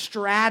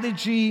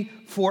strategy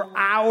for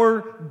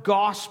our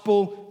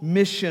gospel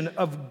mission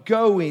of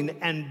going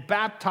and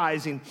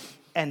baptizing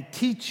and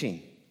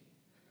teaching.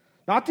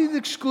 Not to the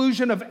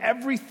exclusion of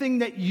everything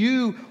that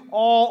you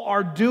all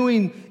are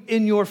doing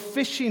in your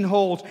fishing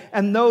holes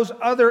and those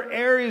other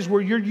areas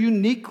where you're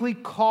uniquely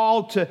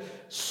called to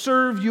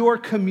serve your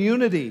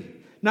community.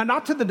 Now,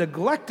 not to the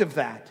neglect of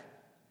that.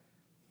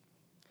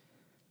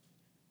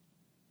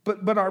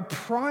 But our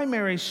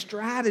primary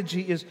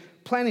strategy is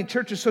planting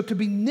churches. So to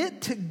be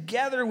knit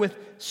together with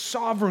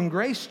Sovereign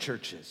Grace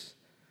churches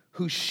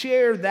who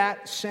share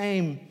that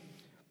same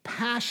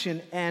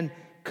passion and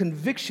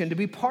conviction, to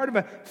be part of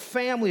a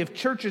family of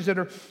churches that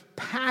are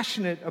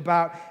passionate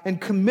about and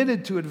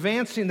committed to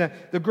advancing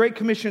the Great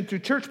Commission through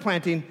church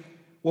planting,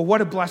 well,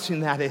 what a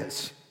blessing that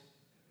is.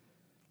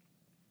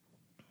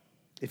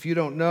 If you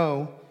don't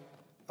know,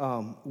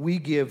 we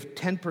give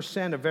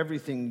 10% of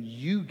everything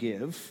you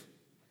give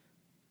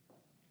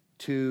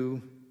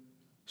to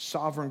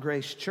Sovereign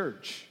Grace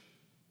Church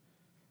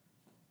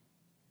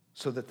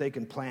so that they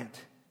can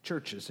plant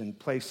churches in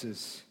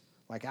places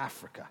like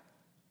Africa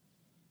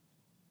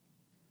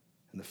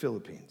and the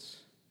Philippines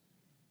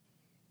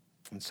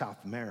and South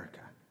America.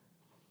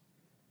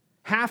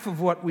 Half of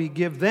what we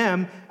give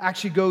them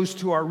actually goes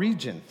to our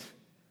region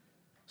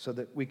so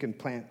that we can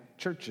plant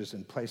churches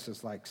in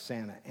places like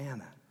Santa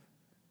Ana.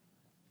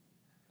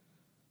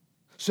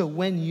 So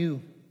when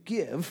you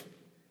give,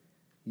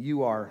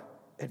 you are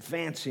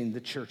advancing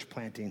the church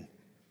planting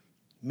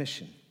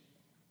mission.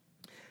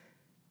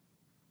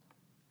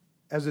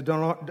 As a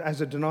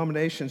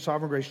denomination,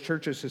 Sovereign Grace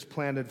Churches has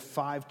planted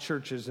 5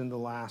 churches in the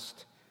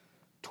last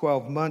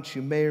 12 months.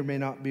 You may or may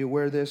not be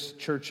aware of this.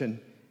 Church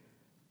in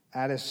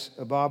Addis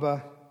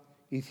Ababa,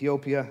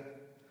 Ethiopia,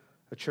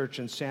 a church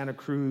in Santa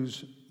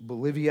Cruz,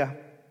 Bolivia.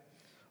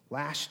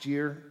 Last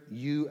year,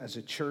 you as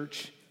a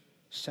church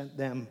sent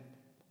them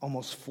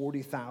almost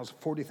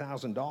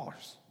 $40,000.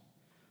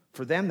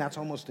 For them, that's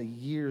almost a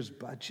year's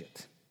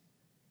budget.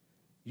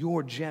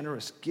 Your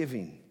generous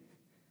giving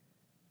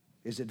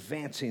is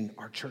advancing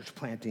our church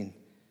planting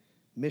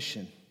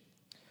mission.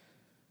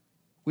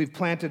 We've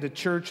planted a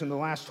church in the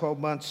last 12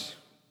 months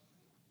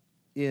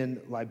in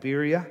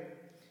Liberia,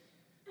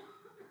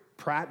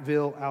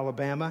 Prattville,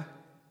 Alabama,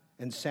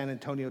 and San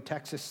Antonio,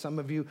 Texas. Some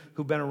of you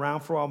who've been around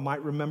for a while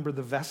might remember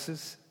the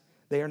Vesses.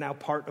 They are now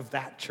part of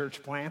that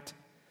church plant.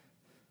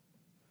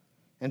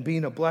 And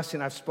being a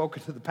blessing, I've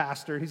spoken to the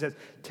pastor. He says,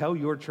 tell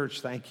your church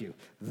thank you.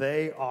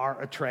 They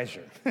are a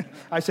treasure.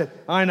 I said,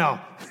 I know.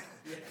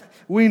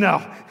 We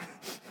know.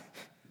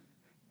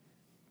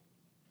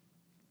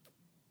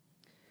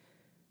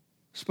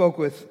 Spoke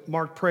with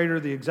Mark Prater,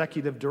 the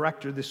executive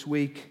director, this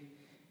week.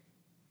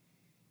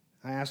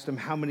 I asked him,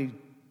 how many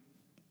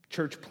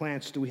church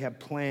plants do we have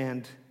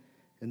planned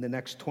in the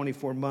next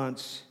 24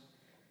 months?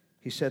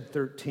 He said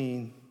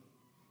 13.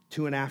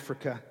 2 in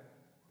Africa,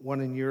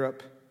 1 in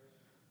Europe,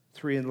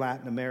 3 in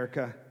Latin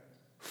America,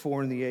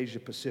 4 in the Asia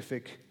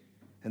Pacific,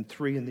 and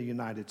 3 in the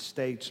United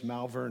States,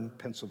 Malvern,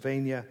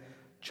 Pennsylvania,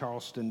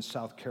 Charleston,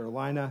 South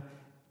Carolina,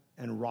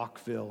 and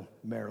Rockville,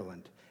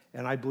 Maryland.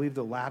 And I believe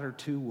the latter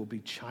two will be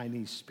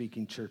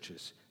Chinese-speaking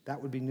churches.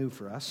 That would be new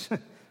for us.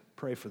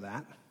 Pray for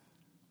that.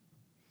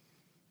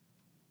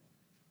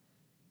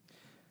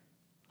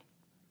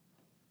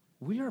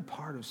 We are a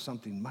part of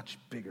something much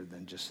bigger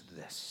than just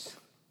this.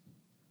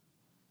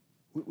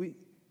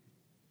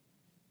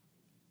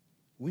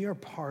 We are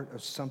part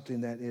of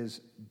something that is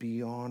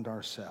beyond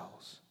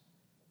ourselves.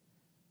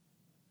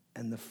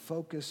 And the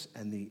focus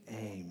and the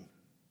aim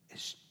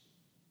is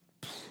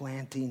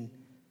planting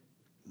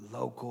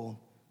local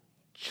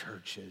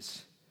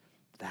churches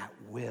that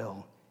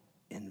will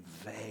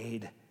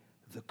invade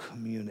the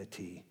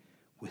community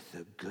with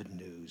the good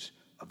news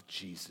of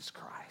Jesus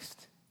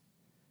Christ.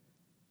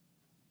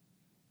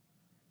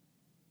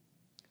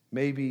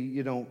 Maybe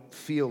you don't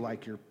feel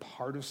like you're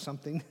part of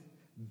something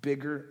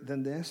bigger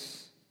than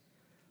this,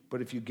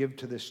 but if you give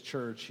to this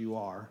church, you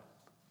are.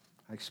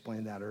 I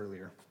explained that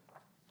earlier.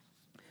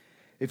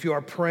 If you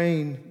are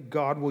praying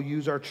God will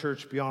use our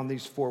church beyond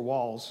these four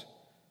walls,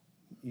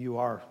 you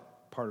are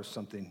part of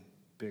something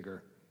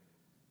bigger.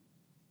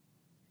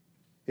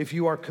 If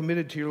you are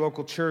committed to your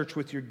local church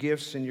with your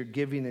gifts and your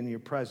giving and your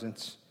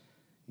presence,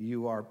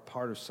 you are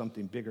part of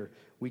something bigger.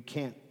 We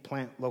can't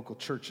plant local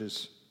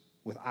churches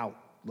without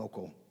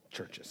local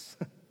churches,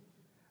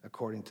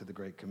 according to the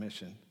Great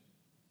Commission.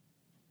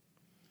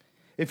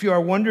 If you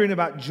are wondering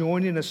about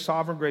joining a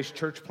Sovereign Grace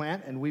church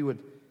plant, and we would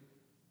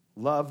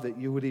love that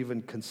you would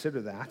even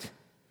consider that,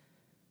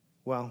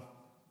 well,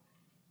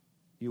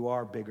 you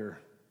are bigger.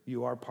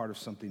 You are part of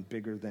something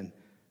bigger than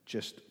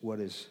just what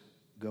is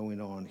going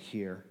on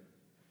here.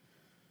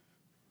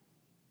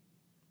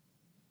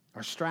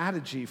 Our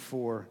strategy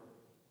for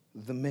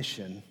the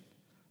mission,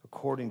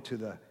 according to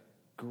the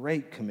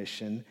Great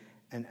Commission,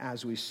 and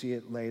as we see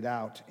it laid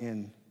out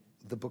in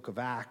the book of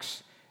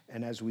Acts,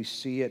 and as we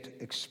see it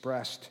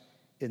expressed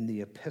in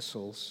the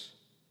epistles,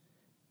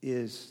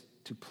 is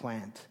to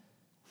plant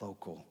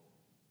local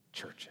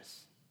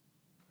churches.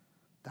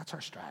 That's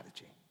our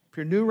strategy. If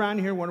you're new around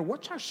here, wonder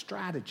what's our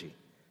strategy?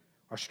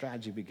 Our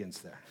strategy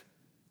begins there.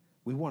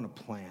 We want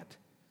to plant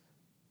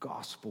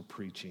gospel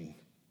preaching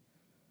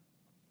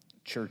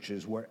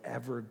churches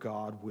wherever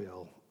God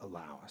will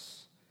allow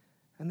us.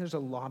 And there's a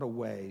lot of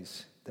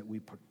ways that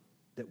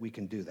we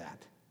can do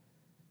that.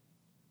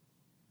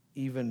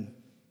 Even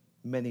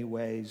many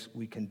ways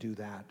we can do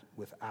that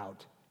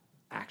without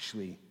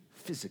actually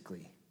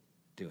physically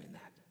doing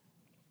that.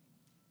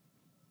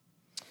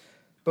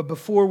 But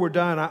before we're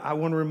done, I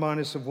want to remind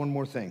us of one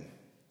more thing.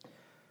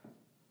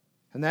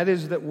 And that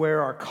is that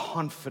where our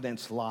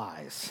confidence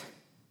lies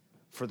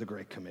for the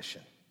Great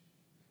Commission.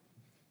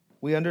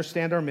 We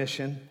understand our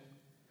mission.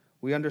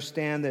 We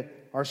understand that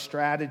our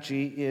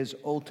strategy is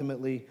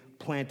ultimately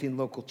planting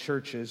local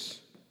churches.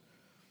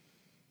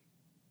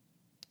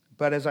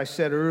 But as I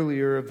said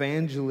earlier,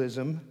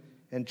 evangelism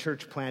and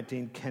church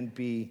planting can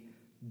be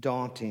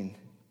daunting.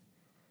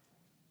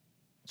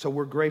 So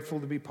we're grateful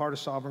to be part of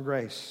Sovereign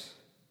Grace.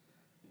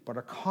 But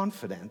our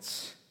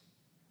confidence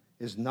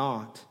is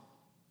not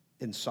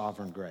in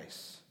Sovereign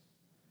Grace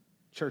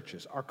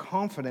churches. Our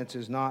confidence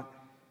is not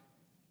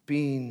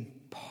being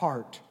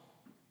part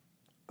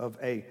of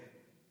a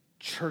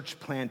church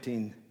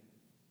planting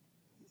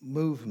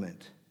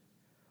movement.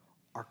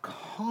 Our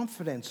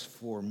confidence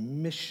for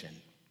mission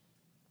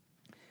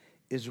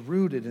is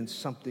rooted in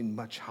something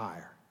much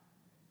higher.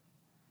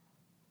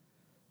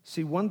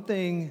 See, one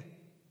thing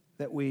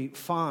that we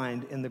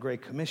find in the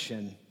Great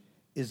Commission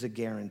is a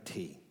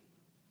guarantee.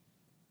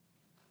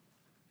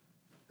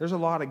 There's a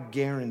lot of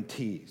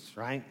guarantees,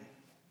 right?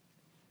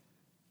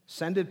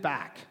 Send it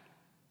back.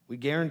 We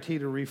guarantee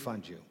to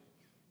refund you,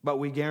 but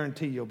we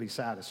guarantee you'll be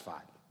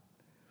satisfied.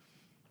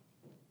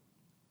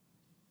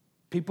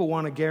 People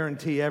want to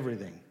guarantee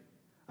everything.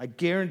 I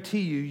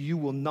guarantee you, you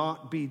will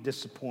not be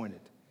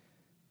disappointed.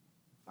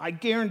 I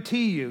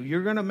guarantee you,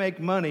 you're going to make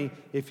money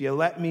if you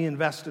let me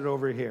invest it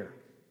over here.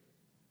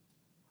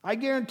 I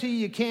guarantee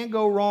you can't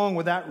go wrong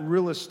with that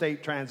real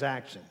estate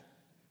transaction.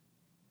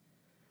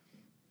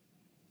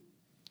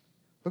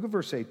 Look at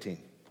verse 18.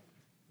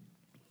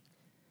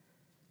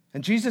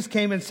 And Jesus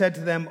came and said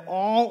to them,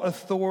 all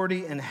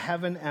authority in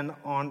heaven and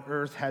on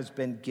earth has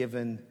been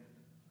given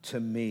to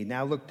me.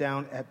 Now look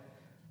down at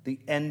the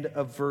end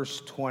of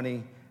verse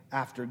 20.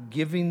 After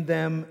giving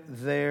them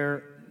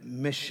their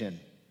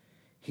mission,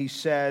 he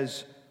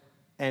says,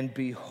 and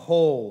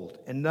behold,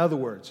 in other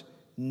words,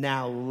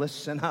 now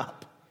listen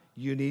up.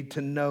 You need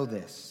to know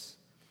this.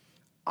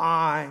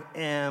 I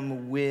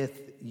am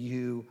with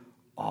you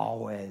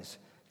always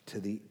to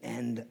the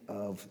end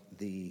of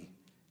the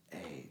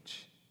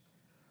age.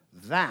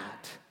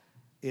 That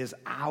is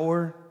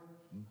our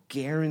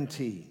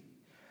guarantee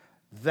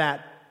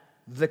that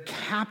the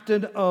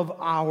captain of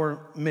our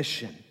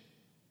mission,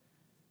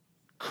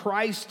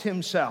 Christ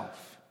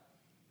himself,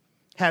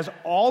 has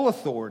all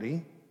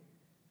authority,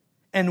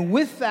 and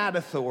with that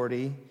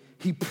authority,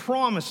 he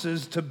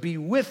promises to be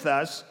with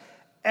us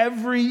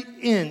every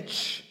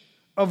inch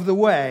of the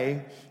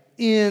way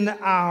in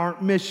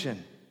our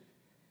mission.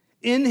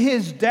 In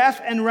his death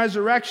and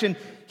resurrection,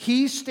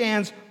 He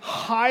stands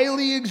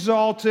highly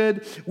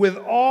exalted with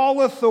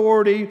all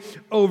authority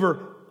over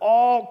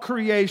all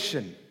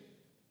creation.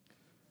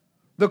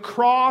 The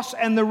cross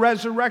and the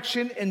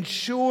resurrection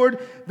ensured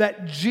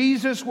that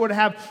Jesus would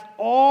have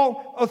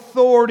all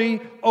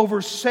authority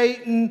over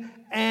Satan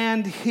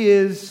and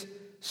his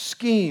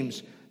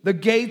schemes. The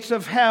gates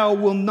of hell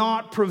will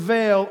not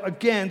prevail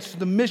against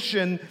the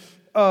mission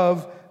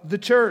of the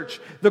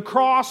church. The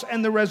cross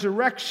and the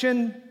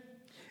resurrection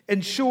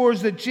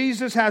ensures that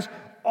Jesus has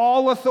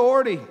all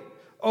authority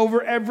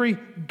over every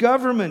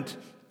government,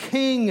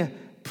 king,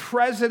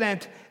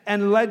 president,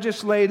 and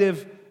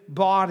legislative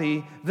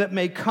body that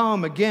may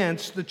come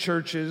against the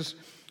church's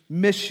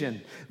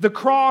mission. The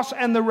cross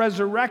and the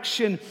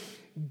resurrection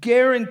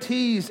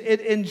guarantees, it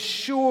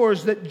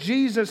ensures that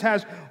Jesus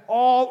has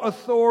all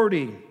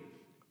authority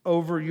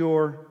over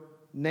your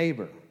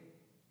neighbor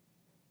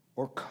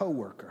or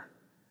coworker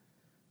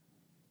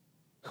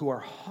who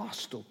are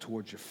hostile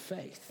towards your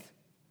faith.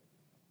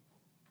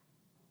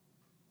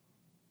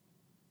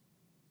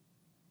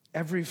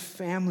 Every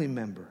family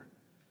member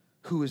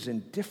who is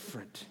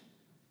indifferent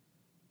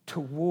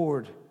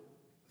toward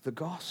the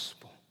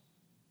gospel.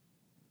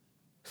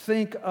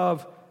 Think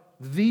of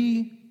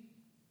the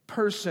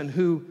person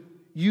who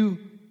you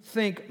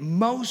think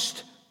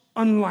most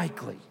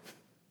unlikely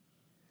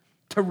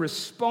to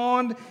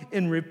respond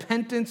in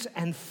repentance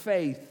and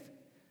faith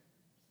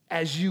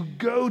as you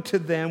go to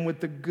them with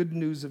the good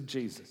news of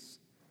Jesus.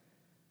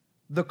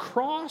 The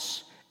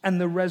cross and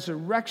the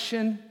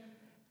resurrection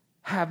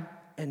have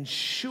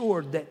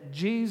ensured that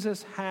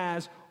Jesus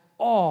has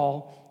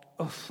all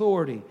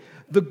authority.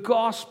 The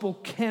gospel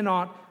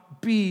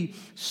cannot be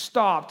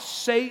stopped.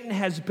 Satan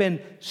has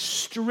been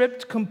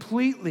stripped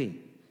completely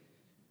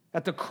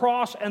at the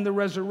cross and the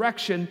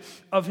resurrection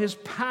of his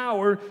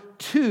power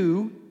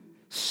to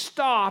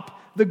stop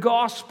the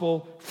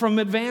gospel from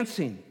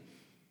advancing.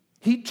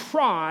 He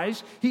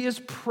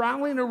is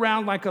prowling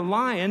around like a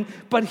lion,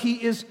 but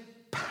he is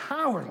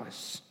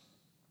powerless.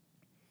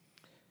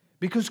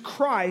 Because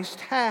Christ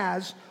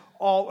has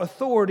all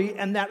authority,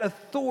 and that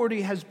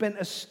authority has been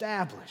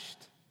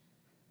established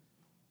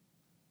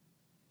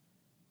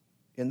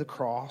in the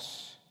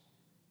cross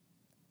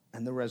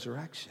and the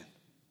resurrection.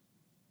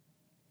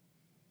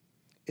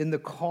 In the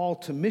call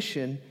to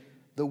mission,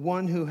 the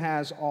one who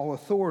has all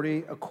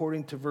authority,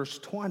 according to verse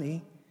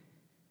 20,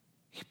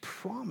 he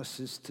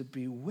promises to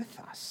be with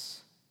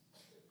us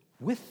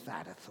with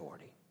that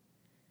authority.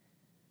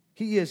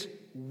 He is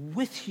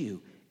with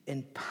you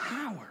in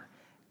power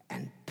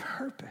and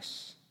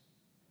purpose.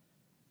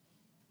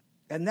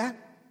 And that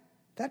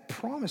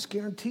promise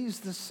guarantees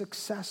the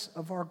success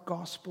of our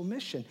gospel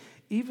mission,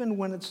 even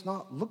when it's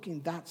not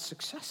looking that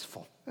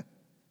successful.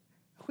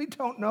 We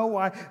don't know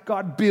why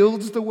God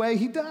builds the way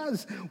he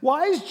does.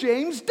 Why is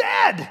James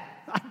dead?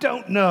 I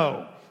don't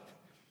know.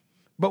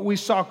 But we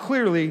saw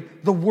clearly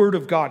the word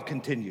of God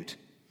continued.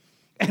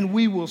 And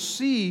we will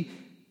see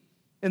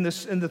in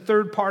the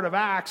third part of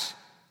Acts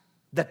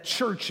that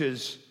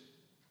churches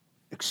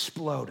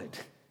exploded.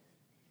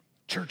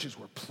 Churches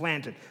were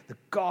planted. The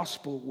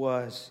gospel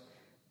was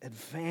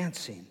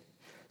advancing.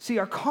 See,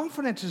 our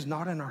confidence is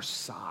not in our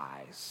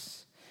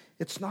size.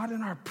 It's not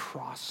in our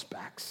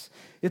prospects.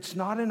 It's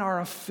not in our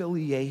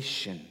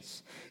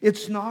affiliations.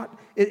 It's not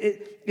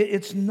in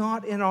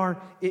our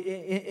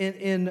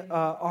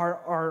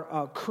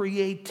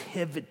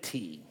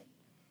creativity.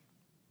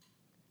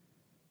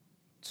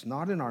 It's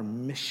not in our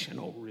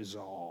missional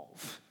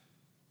resolve.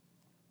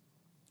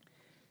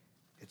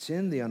 It's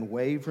in the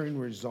unwavering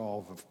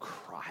resolve of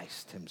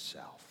Christ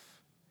himself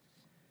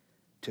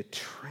to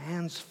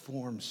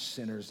transform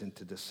sinners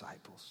into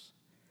disciples,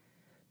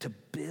 to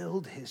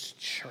build his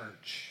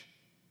church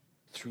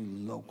through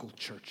local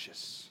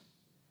churches,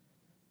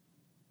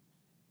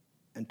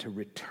 and to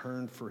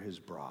return for his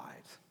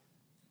bride,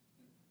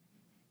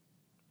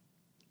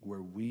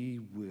 where we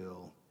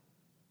will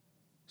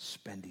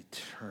spend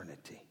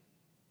eternity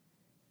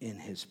in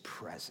his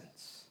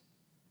presence,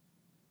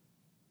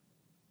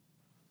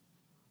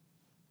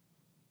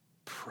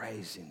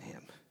 praising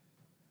him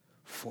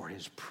for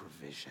his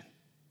provision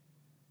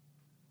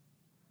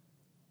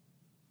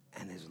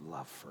and his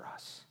love for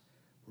us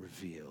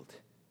revealed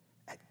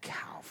at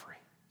Calvary.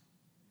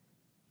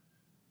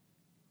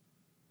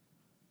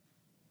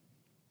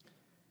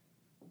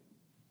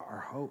 Our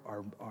hope,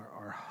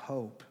 our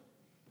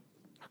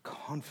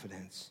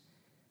confidence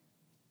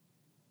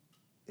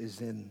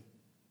is in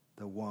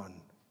the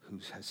one who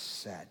has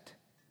said,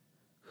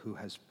 who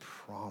has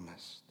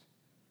promised,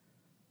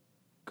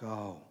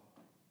 go.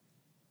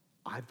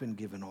 I've been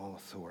given all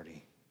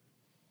authority.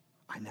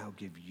 I now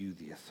give you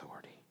the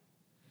authority.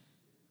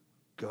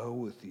 Go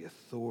with the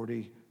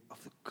authority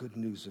of the good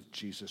news of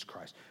Jesus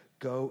Christ.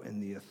 Go in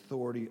the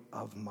authority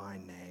of my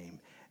name,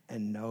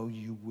 and know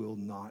you will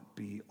not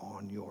be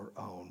on your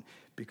own,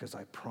 because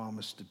I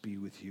promise to be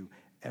with you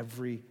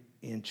every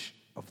inch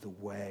of the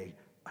way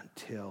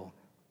until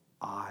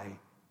I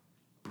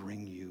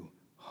bring you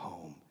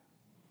home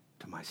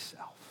to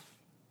myself.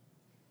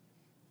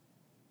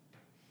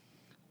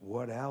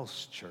 What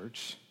else,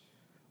 church?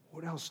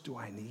 What else do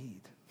I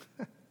need?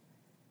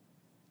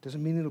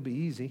 Doesn't mean it'll be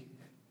easy.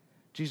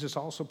 Jesus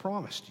also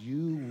promised,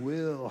 you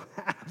will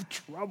have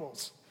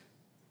troubles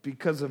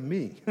because of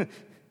me.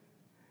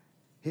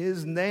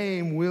 His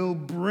name will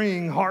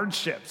bring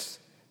hardships.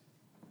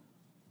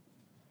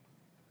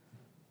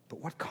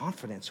 But what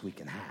confidence we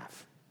can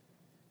have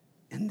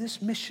in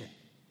this mission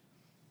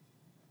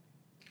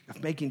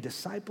of making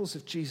disciples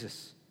of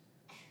Jesus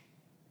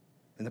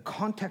in the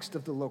context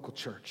of the local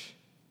church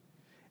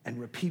and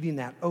repeating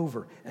that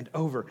over and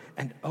over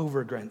and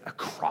over again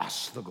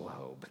across the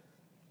globe.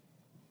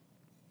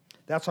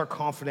 That's our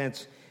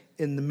confidence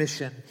in the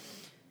mission.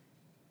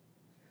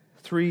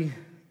 3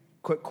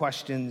 quick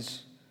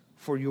questions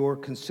for your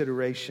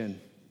consideration.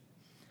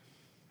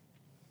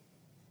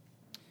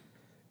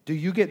 Do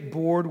you get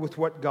bored with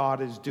what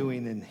God is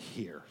doing in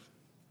here?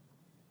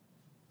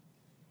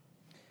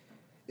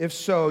 If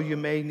so, you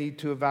may need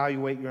to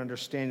evaluate your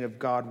understanding of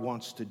God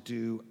wants to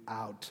do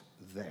out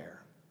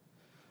there.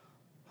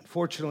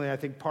 Unfortunately, I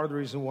think part of the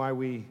reason why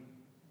we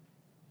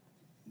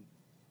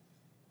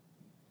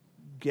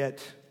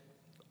get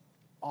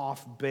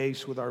off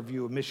base with our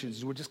view of missions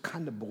is we're just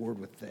kind of bored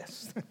with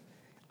this.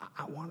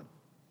 I want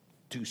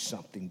to do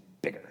something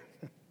bigger.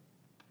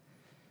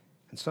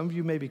 And some of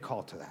you may be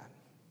called to that.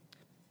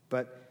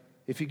 But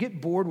if you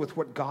get bored with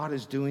what God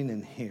is doing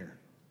in here,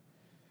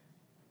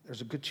 there's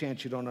a good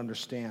chance you don't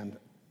understand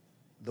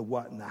the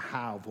what and the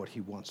how of what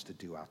he wants to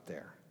do out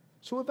there.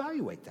 So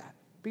evaluate that.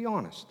 Be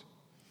honest.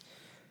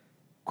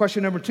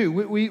 Question number 2.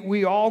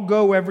 We all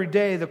go every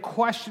day. The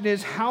question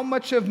is, how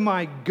much of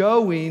my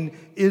going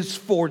is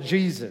for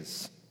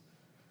Jesus?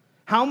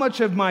 How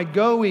much of my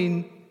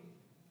going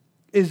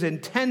is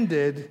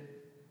intended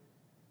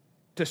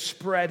to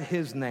spread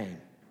his name?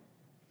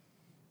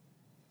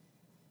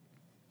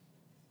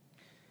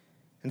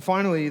 And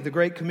finally, the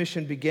Great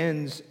Commission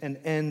begins and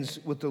ends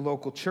with the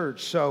local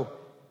church. So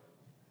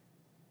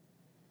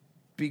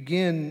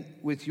begin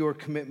with your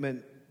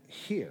commitment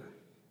here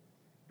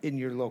in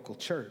your local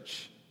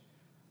church,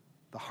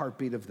 the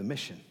heartbeat of the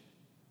mission.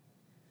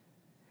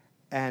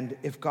 And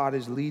if God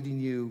is leading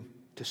you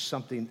to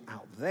something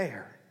out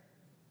there,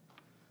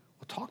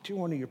 well, talk to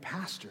one of your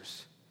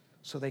pastors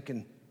so they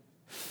can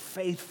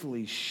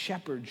faithfully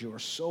shepherd your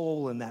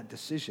soul in that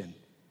decision.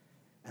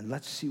 And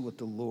let's see what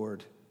the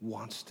Lord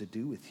wants to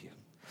do with you.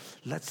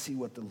 Let's see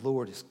what the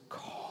Lord is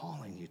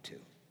calling you to.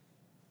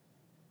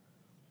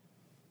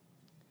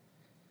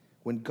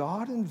 When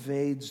God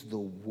invades the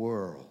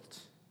world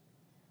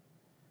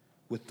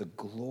with the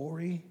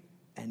glory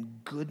and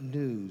good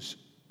news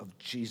of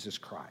Jesus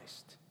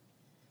Christ,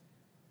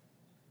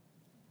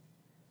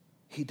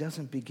 he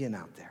doesn't begin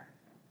out there.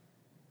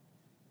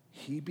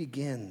 He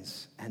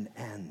begins and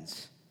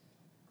ends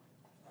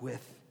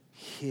with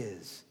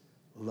his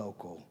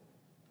local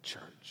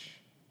church.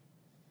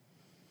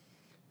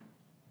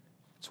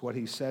 It's what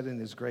he said in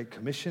his Great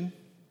Commission.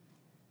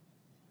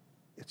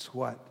 It's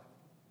what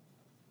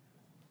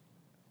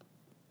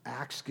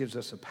Acts gives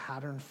us a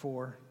pattern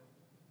for.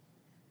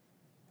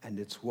 And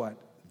it's what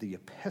the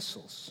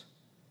epistles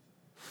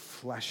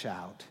flesh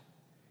out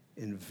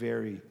in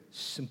very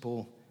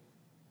simple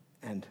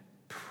and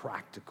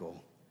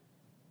practical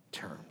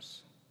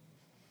terms.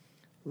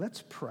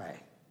 Let's pray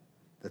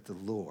that the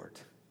Lord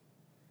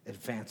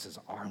advances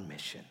our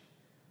mission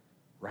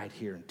right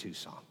here in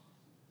Tucson.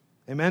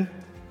 Amen?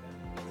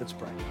 Let's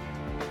pray.